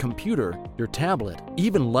phone, your computer, your tablet,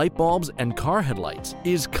 even light bulbs and car headlights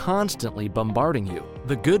is constantly bombarding you.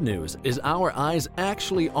 The good news is our eyes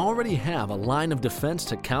actually already have a line of defense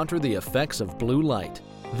to counter the effects of blue light.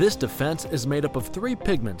 This defense is made up of 3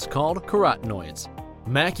 pigments called carotenoids.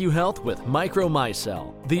 MacuHealth with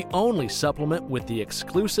Micromicelle, the only supplement with the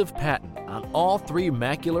exclusive patent on all 3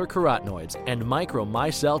 macular carotenoids and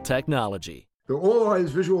Micromicelle technology. The All Eyes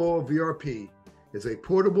Visual Oil VRP is a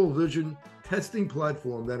portable vision testing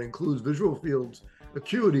platform that includes visual fields,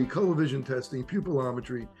 acuity, color vision testing,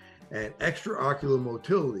 pupillometry, and extraocular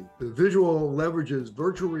motility. The visual leverages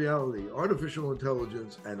virtual reality, artificial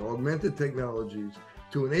intelligence, and augmented technologies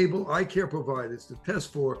to enable eye care providers to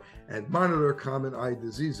test for and monitor common eye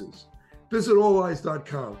diseases. Visit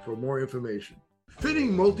alleyes.com for more information.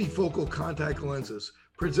 Fitting multifocal contact lenses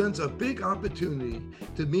presents a big opportunity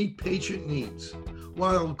to meet patient needs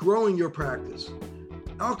while growing your practice.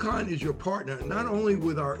 Alcon is your partner not only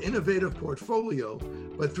with our innovative portfolio,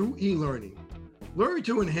 but through e-learning. Learn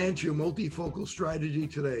to enhance your multifocal strategy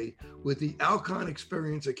today with the Alcon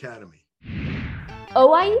Experience Academy.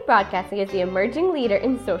 OIE Broadcasting is the emerging leader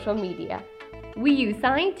in social media. We use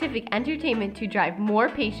scientific entertainment to drive more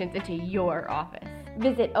patients into your office.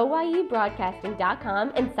 Visit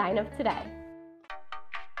oiebroadcasting.com and sign up today.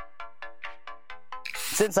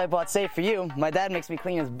 Since I bought Safe For You, my dad makes me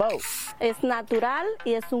clean his boat. Es natural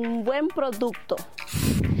y es un buen producto.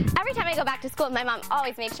 Every time I go back to school, my mom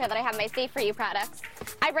always makes sure that I have my Safe For You products.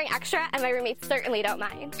 I bring extra, and my roommates certainly don't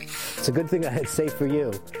mind. It's a good thing I had Safe For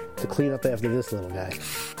You to clean up after this little guy.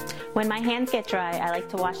 When my hands get dry, I like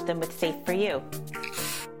to wash them with Safe For You.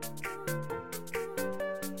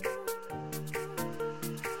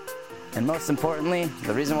 And most importantly,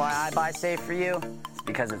 the reason why I buy Safe For You is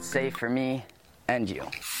because it's safe for me and you.